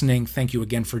for listening. Thank you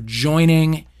again for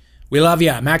joining. We love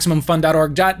you.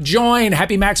 MaximumFun.org.join.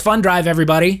 Happy Max Fun Drive,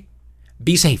 everybody.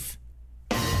 Be safe.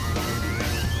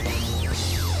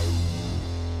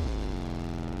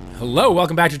 Hello,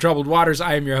 welcome back to Troubled Waters.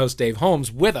 I am your host, Dave Holmes.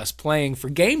 With us playing for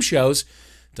game shows,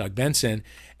 Doug Benson,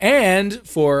 and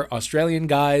for Australian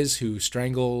guys who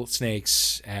strangle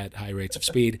snakes at high rates of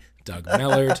speed, Doug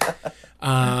Mellard.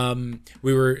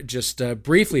 We were just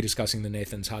briefly discussing the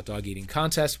Nathan's hot dog eating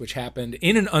contest, which happened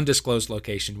in an undisclosed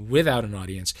location without an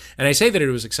audience. And I say that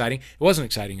it was exciting. It wasn't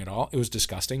exciting at all. It was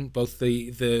disgusting. Both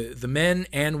the men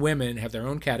and women have their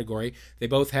own category. They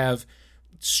both have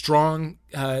strong,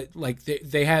 they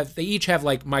each have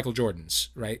like Michael Jordans,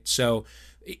 right? So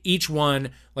each one,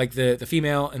 like the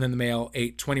female and then the male,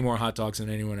 ate 20 more hot dogs than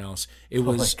anyone else. It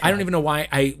was, I don't even know why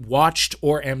I watched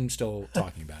or am still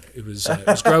talking about it. It was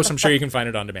gross. I'm sure you can find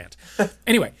it on demand.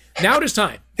 Anyway, now it is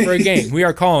time for a game we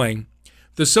are calling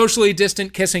The Socially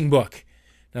Distant Kissing Book.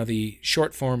 Now, the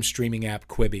short form streaming app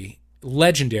Quibi,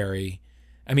 legendary.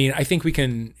 I mean, I think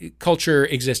culture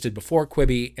existed before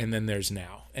Quibi, and then there's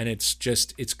now. And it's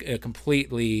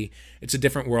a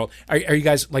different world. Are you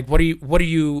guys like, what are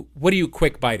you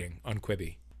quick biting on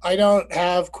Quibi? I don't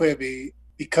have Quibi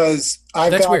because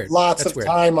I've got lots of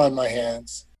time on my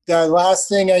hands. The last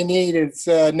thing I need is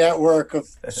a network of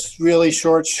really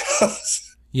short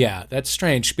shows. Yeah, that's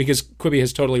strange because Quibi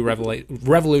has totally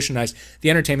revolutionized the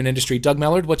entertainment industry. Doug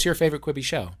Mellard, what's your favorite Quibi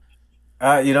show?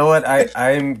 You know what? I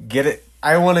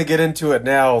want to get into it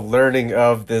now, learning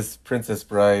of this Princess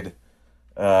Bride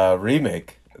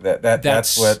remake.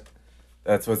 That's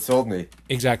what sold me.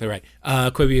 Exactly right.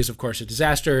 Quibi is, of course, a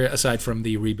disaster, aside from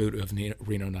the reboot of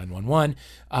Reno 911,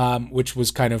 which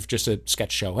was kind of just a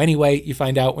sketch show anyway. You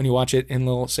find out when you watch it in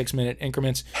little 6-minute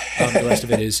increments. The rest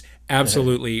of it is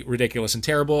absolutely ridiculous and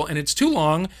terrible, and it's too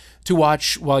long to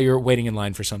watch while you're waiting in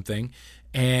line for something,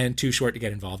 and too short to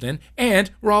get involved in.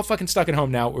 And we're all fucking stuck at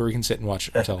home now where we can sit and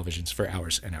watch our televisions for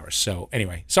hours and hours. So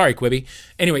anyway, sorry, Quibi.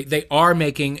 Anyway, they are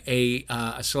making a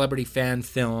celebrity fan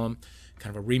film,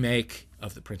 kind of a remake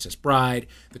of The Princess Bride.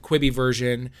 The Quibi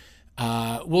version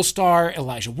will star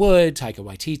Elijah Wood, Taika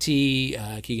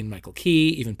Waititi, Keegan-Michael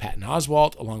Key, even Patton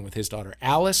Oswalt, along with his daughter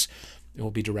Alice. It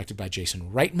will be directed by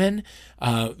Jason Reitman.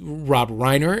 Rob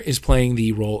Reiner is playing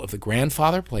the role of the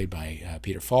grandfather, played by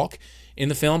Peter Falk, in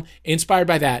the film. Inspired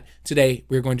by that, today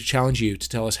we're going to challenge you to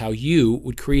tell us how you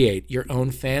would create your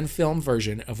own fan film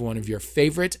version of one of your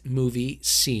favorite movie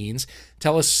scenes.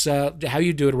 Tell us how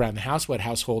you do it around the house, what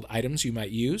household items you might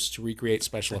use to recreate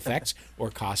special effects or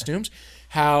costumes,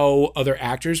 how other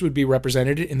actors would be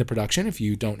represented in the production if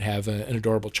you don't have an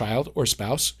adorable child or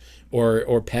spouse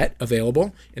or pet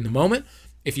available in the moment.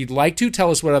 If you'd like to, tell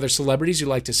us what other celebrities you'd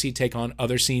like to see take on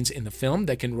other scenes in the film.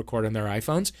 They can record on their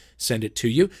iPhones, send it to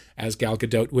you, as Gal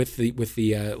Gadot with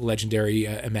the legendary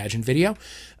Imagine video.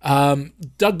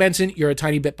 Doug Benson, you're a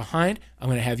tiny bit behind. I'm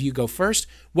going to have you go first.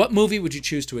 What movie would you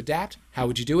choose to adapt? How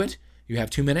would you do it? You have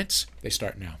 2 minutes. They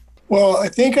start now. Well, I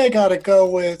think I got to go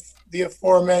with the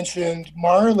aforementioned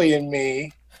Marley and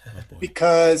Me,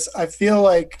 because I feel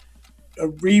like a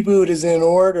reboot is in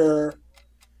order.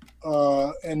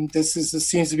 And this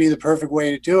seems to be the perfect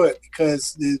way to do it,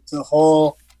 because the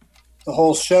whole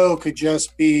show could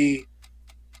just be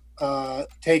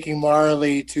taking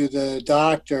Marley to the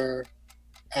doctor,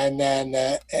 and then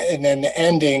the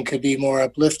ending could be more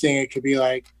uplifting. It could be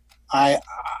like, I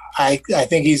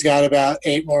think he's got about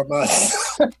 8 more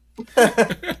months.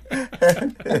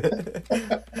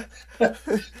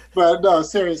 But no,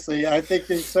 seriously, I think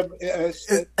there's some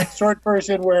short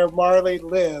version where Marley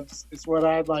lives is what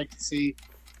I'd like to see.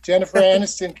 Jennifer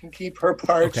Aniston can keep her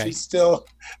part. Okay. She's still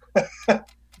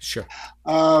sure.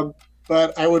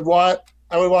 But I would want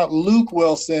Luke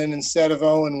Wilson instead of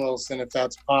Owen Wilson, if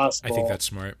that's possible. I think that's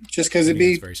smart. Just because it'd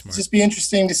be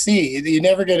interesting to see. You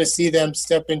never get to see them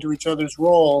step into each other's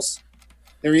roles.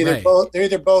 They're either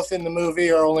both in the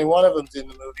movie, or only one of them's in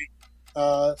the movie.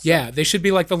 Yeah, they should be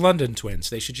like the London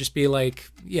twins. They should just be like,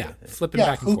 flipping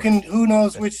back and forth. Who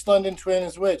knows which London twin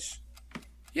is which?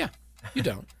 Yeah, you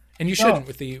don't, and you shouldn't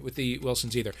with the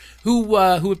Wilsons either. Who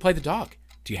would play the dog?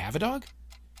 Do you have a dog?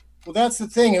 Well, that's the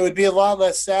thing. It would be a lot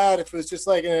less sad if it was just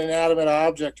like an inanimate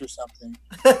object or something.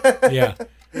 Yeah,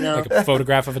 like a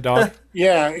photograph of a dog.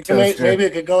 Yeah, maybe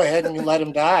it could go ahead and let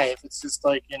him die if it's just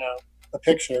like a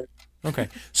picture. Okay,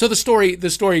 so the story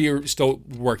you're still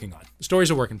working on. The story's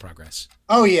a work in progress.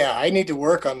 Oh yeah, I need to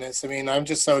work on this. I mean, I'm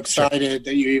just so excited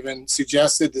that you even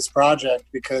suggested this project,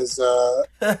 because I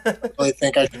really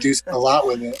think I could do a lot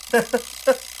with it.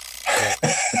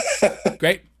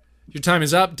 Great. Your time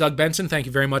is up. Doug Benson, thank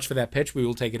you very much for that pitch. We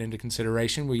will take it into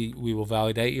consideration. We will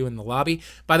validate you in the lobby.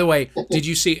 By the way, did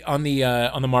you see on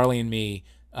the Marley and Me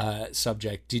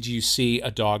subject, did you see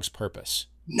A Dog's Purpose?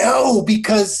 No,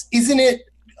 because isn't it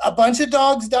a bunch of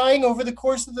dogs dying over the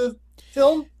course of the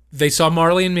film? They saw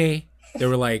Marley and Me. They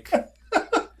were like,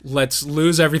 let's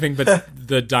lose everything but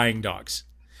the dying dogs.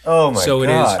 Oh my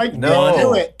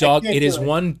God. It is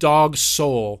one dog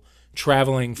soul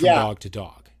traveling from dog to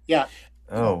dog. Yeah.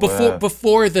 Oh,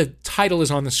 before the title is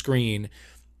on the screen,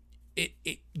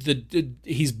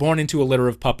 he's born into a litter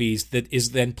of puppies that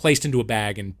is then placed into a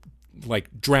bag and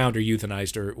like drowned or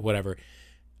euthanized or whatever.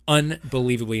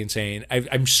 Unbelievably insane.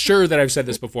 I'm sure that I've said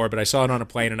this before, but I saw it on a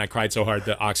plane and I cried so hard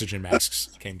the oxygen masks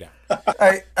came down.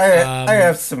 I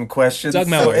have some questions. Doug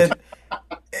Mellor.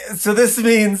 So this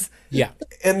means,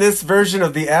 in this version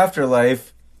of the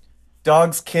afterlife,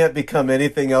 dogs can't become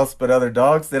anything else but other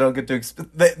dogs. They don't get to.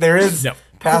 There is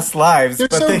past lives,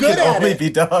 but they can only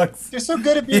be dogs. They're so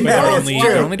good at being dogs.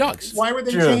 They're only dogs. Why would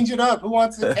they change it up? Who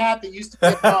wants a cat that used to be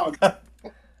a dog?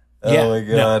 Oh my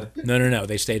God! No.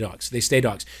 They stay dogs.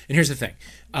 And here's the thing: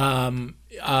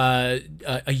 a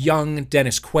young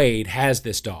Dennis Quaid has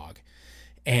this dog,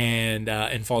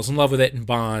 and falls in love with it and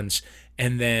bonds,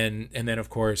 and then of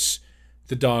course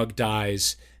the dog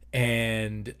dies,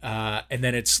 and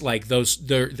then it's like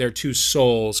their two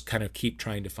souls kind of keep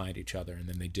trying to find each other, and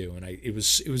then they do, and it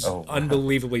was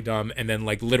unbelievably dumb, and then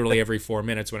like literally every 4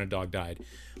 minutes when a dog died,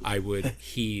 I would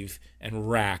heave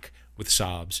and rack with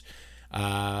sobs.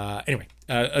 Anyway,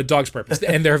 A Dog's Purpose,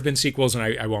 and there have been sequels, and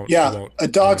I won't. Yeah, I won't, A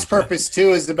Dog's Purpose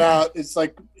 2 is about, it's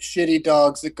like shitty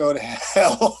dogs that go to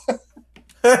hell.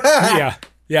 yeah,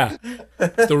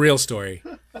 it's the real story.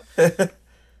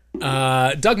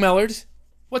 Doug Mellard,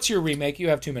 what's your remake? You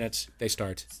have 2 minutes. They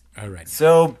start. All right.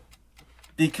 So,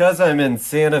 because I'm in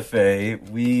Santa Fe,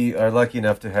 we are lucky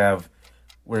enough to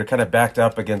we're kind of backed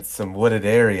up against some wooded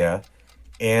area,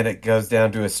 and it goes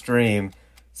down to a stream.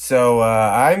 So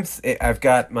I've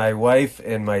got my wife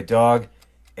and my dog,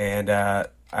 and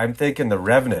I'm thinking The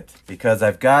Revenant, because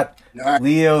I've got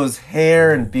Leo's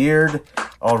hair and beard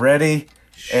already,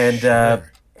 and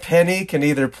Penny can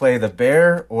either play the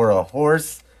bear or a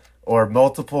horse or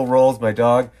multiple roles. My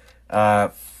dog,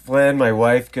 Flynn, my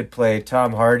wife, could play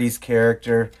Tom Hardy's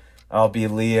character. I'll be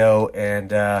Leo,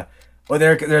 and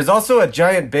there's also a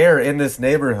giant bear in this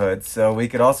neighborhood, so we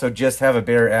could also just have a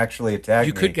bear actually attack me.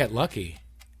 You could get lucky.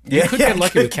 You could get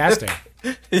lucky with casting.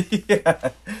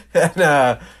 Yeah,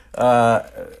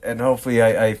 and hopefully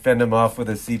I fend him off with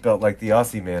a seatbelt like the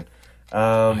Aussie man.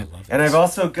 I love and I've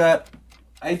also got,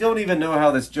 I don't even know how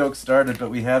this joke started,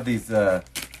 but we have these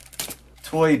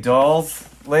toy dolls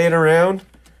laying around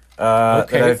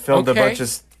that I filmed a bunch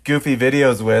of goofy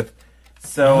videos with.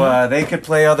 So they could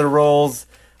play other roles.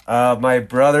 My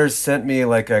brother sent me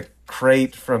like a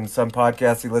crate from some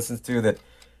podcast he listens to that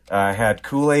had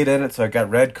Kool-Aid in it, so I got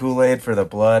red Kool-Aid for the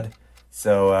blood.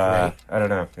 So I don't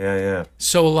know. Yeah.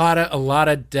 So a lot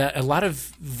of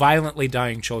violently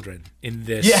dying children in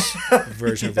this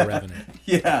version of The Revenant.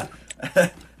 Yeah.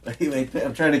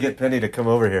 I'm trying to get Penny to come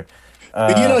over here.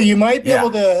 But you might be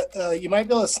able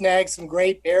to snag some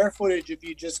great bear footage if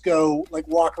you just go like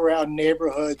walk around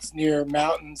neighborhoods near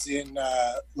mountains in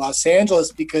Los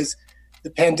Angeles, because the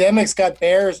pandemic's got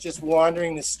bears just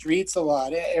wandering the streets a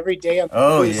lot. Every day on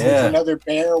the news, there's another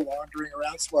bear wandering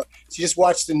around somewhere. So you just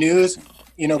watch the news,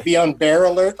 be on bear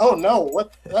alert. Oh no,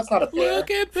 what? That's not a bear.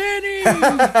 Look at Penny.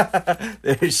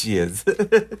 There she is.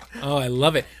 Oh, I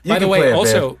love it. By the way,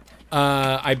 also,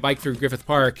 I bike through Griffith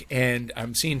Park and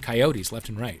I'm seeing coyotes left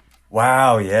and right.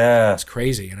 Wow, yeah. It's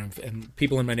crazy. And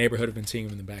people in my neighborhood have been seeing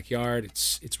them in the backyard.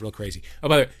 It's real crazy. Oh,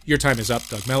 by the way, your time is up,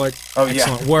 Doug Mellard. Oh,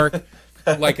 excellent work.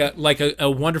 Like a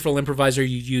wonderful improviser,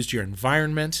 you used your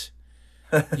environment.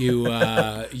 You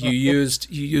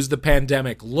used the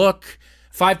pandemic look.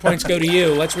 5 points go to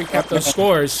you. Let's recap those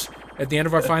scores at the end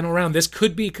of our final round. This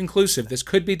could be conclusive. This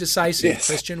could be decisive. Yes.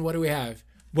 Christian, what do we have?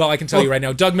 Well, I can tell you right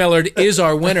now, Doug Mellard is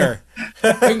our winner.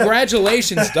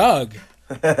 Congratulations, Doug.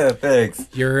 Thanks.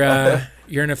 You're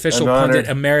an official pundit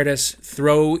emeritus.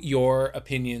 Throw your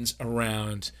opinions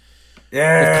around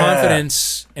with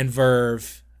confidence and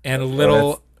verve. And a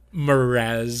little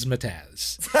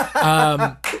razzmatazz.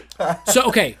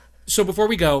 So before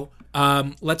we go,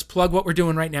 let's plug what we're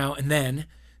doing right now, and then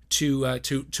to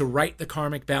right the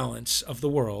karmic balance of the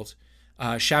world,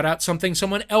 shout out something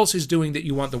someone else is doing that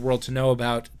you want the world to know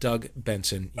about. Doug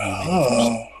Benson.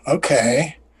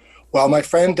 Okay. Well, my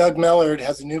friend Doug Mellard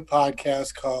has a new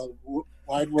podcast called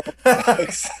Wide World of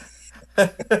Dogs.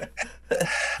 That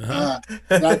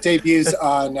debuts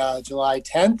on July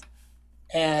 10th.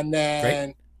 And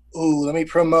then, let me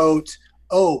promote.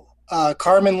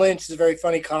 Carmen Lynch is a very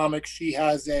funny comic. She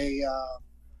has a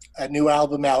new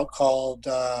album out called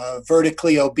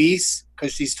Vertically Obese,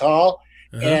 because she's tall.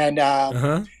 And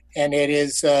it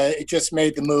is it just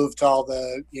made the move to all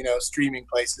the streaming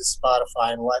places,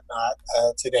 Spotify and whatnot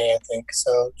today, I think.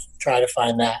 So try to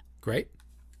find that. Great,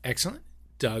 excellent.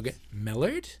 Doug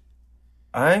Mellard.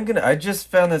 I just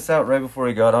found this out right before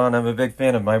we got on. I'm a big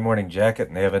fan of My Morning Jacket,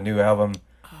 and they have a new album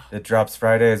that drops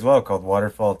Friday as well called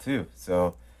Waterfall 2.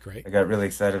 So great. I got really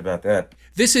excited about that.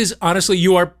 This is, honestly,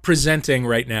 you are presenting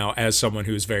right now as someone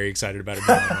who's very excited about a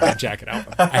My Morning Jacket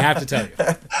album. I have to tell you.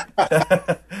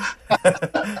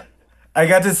 I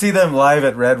got to see them live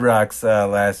at Red Rocks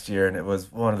last year, and it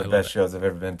was one of the best shows I've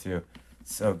ever been to.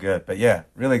 So good. But yeah,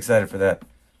 really excited for that.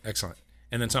 Excellent.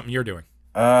 And then something you're doing.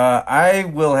 I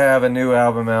will have a new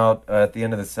album out at the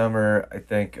end of the summer, I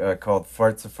think, called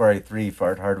Fart Safari 3,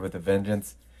 Fart Hard with a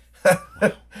Vengeance.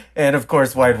 And, of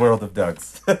course, Wide World of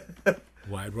Doug's.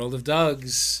 Wide World of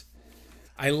Doug's.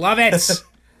 I love it.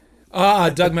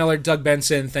 Doug Mellard, Doug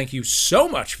Benson, thank you so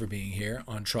much for being here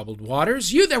on Troubled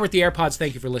Waters. You there with the AirPods,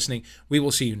 thank you for listening. We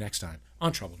will see you next time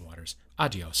on Troubled Waters.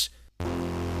 Adios.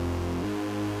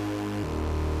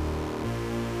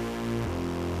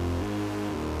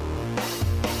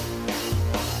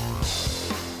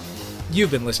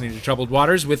 You've been listening to Troubled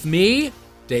Waters with me,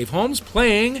 Dave Holmes,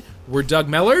 playing We're Doug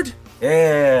Mellard.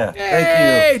 Yeah,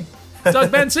 thank you.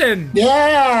 Doug Benson.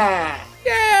 Yeah.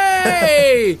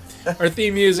 Yay! Our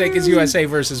theme music is USA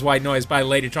vs. White Noise by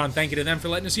Ladytron. Thank you to them for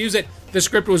letting us use it. The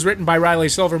script was written by Riley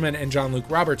Silverman and John Luke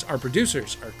Roberts. Our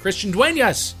producers are Christian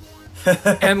Duenas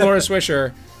and Laura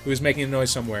Swisher, who is making a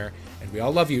noise somewhere. And we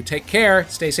all love you. Take care.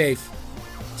 Stay safe.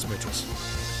 Smooches.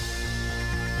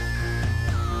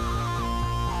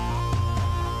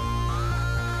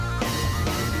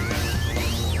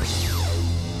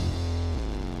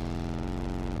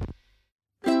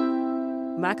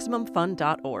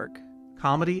 MaximumFun.org.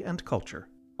 Comedy and culture.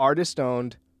 Artist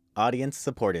owned. Audience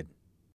supported.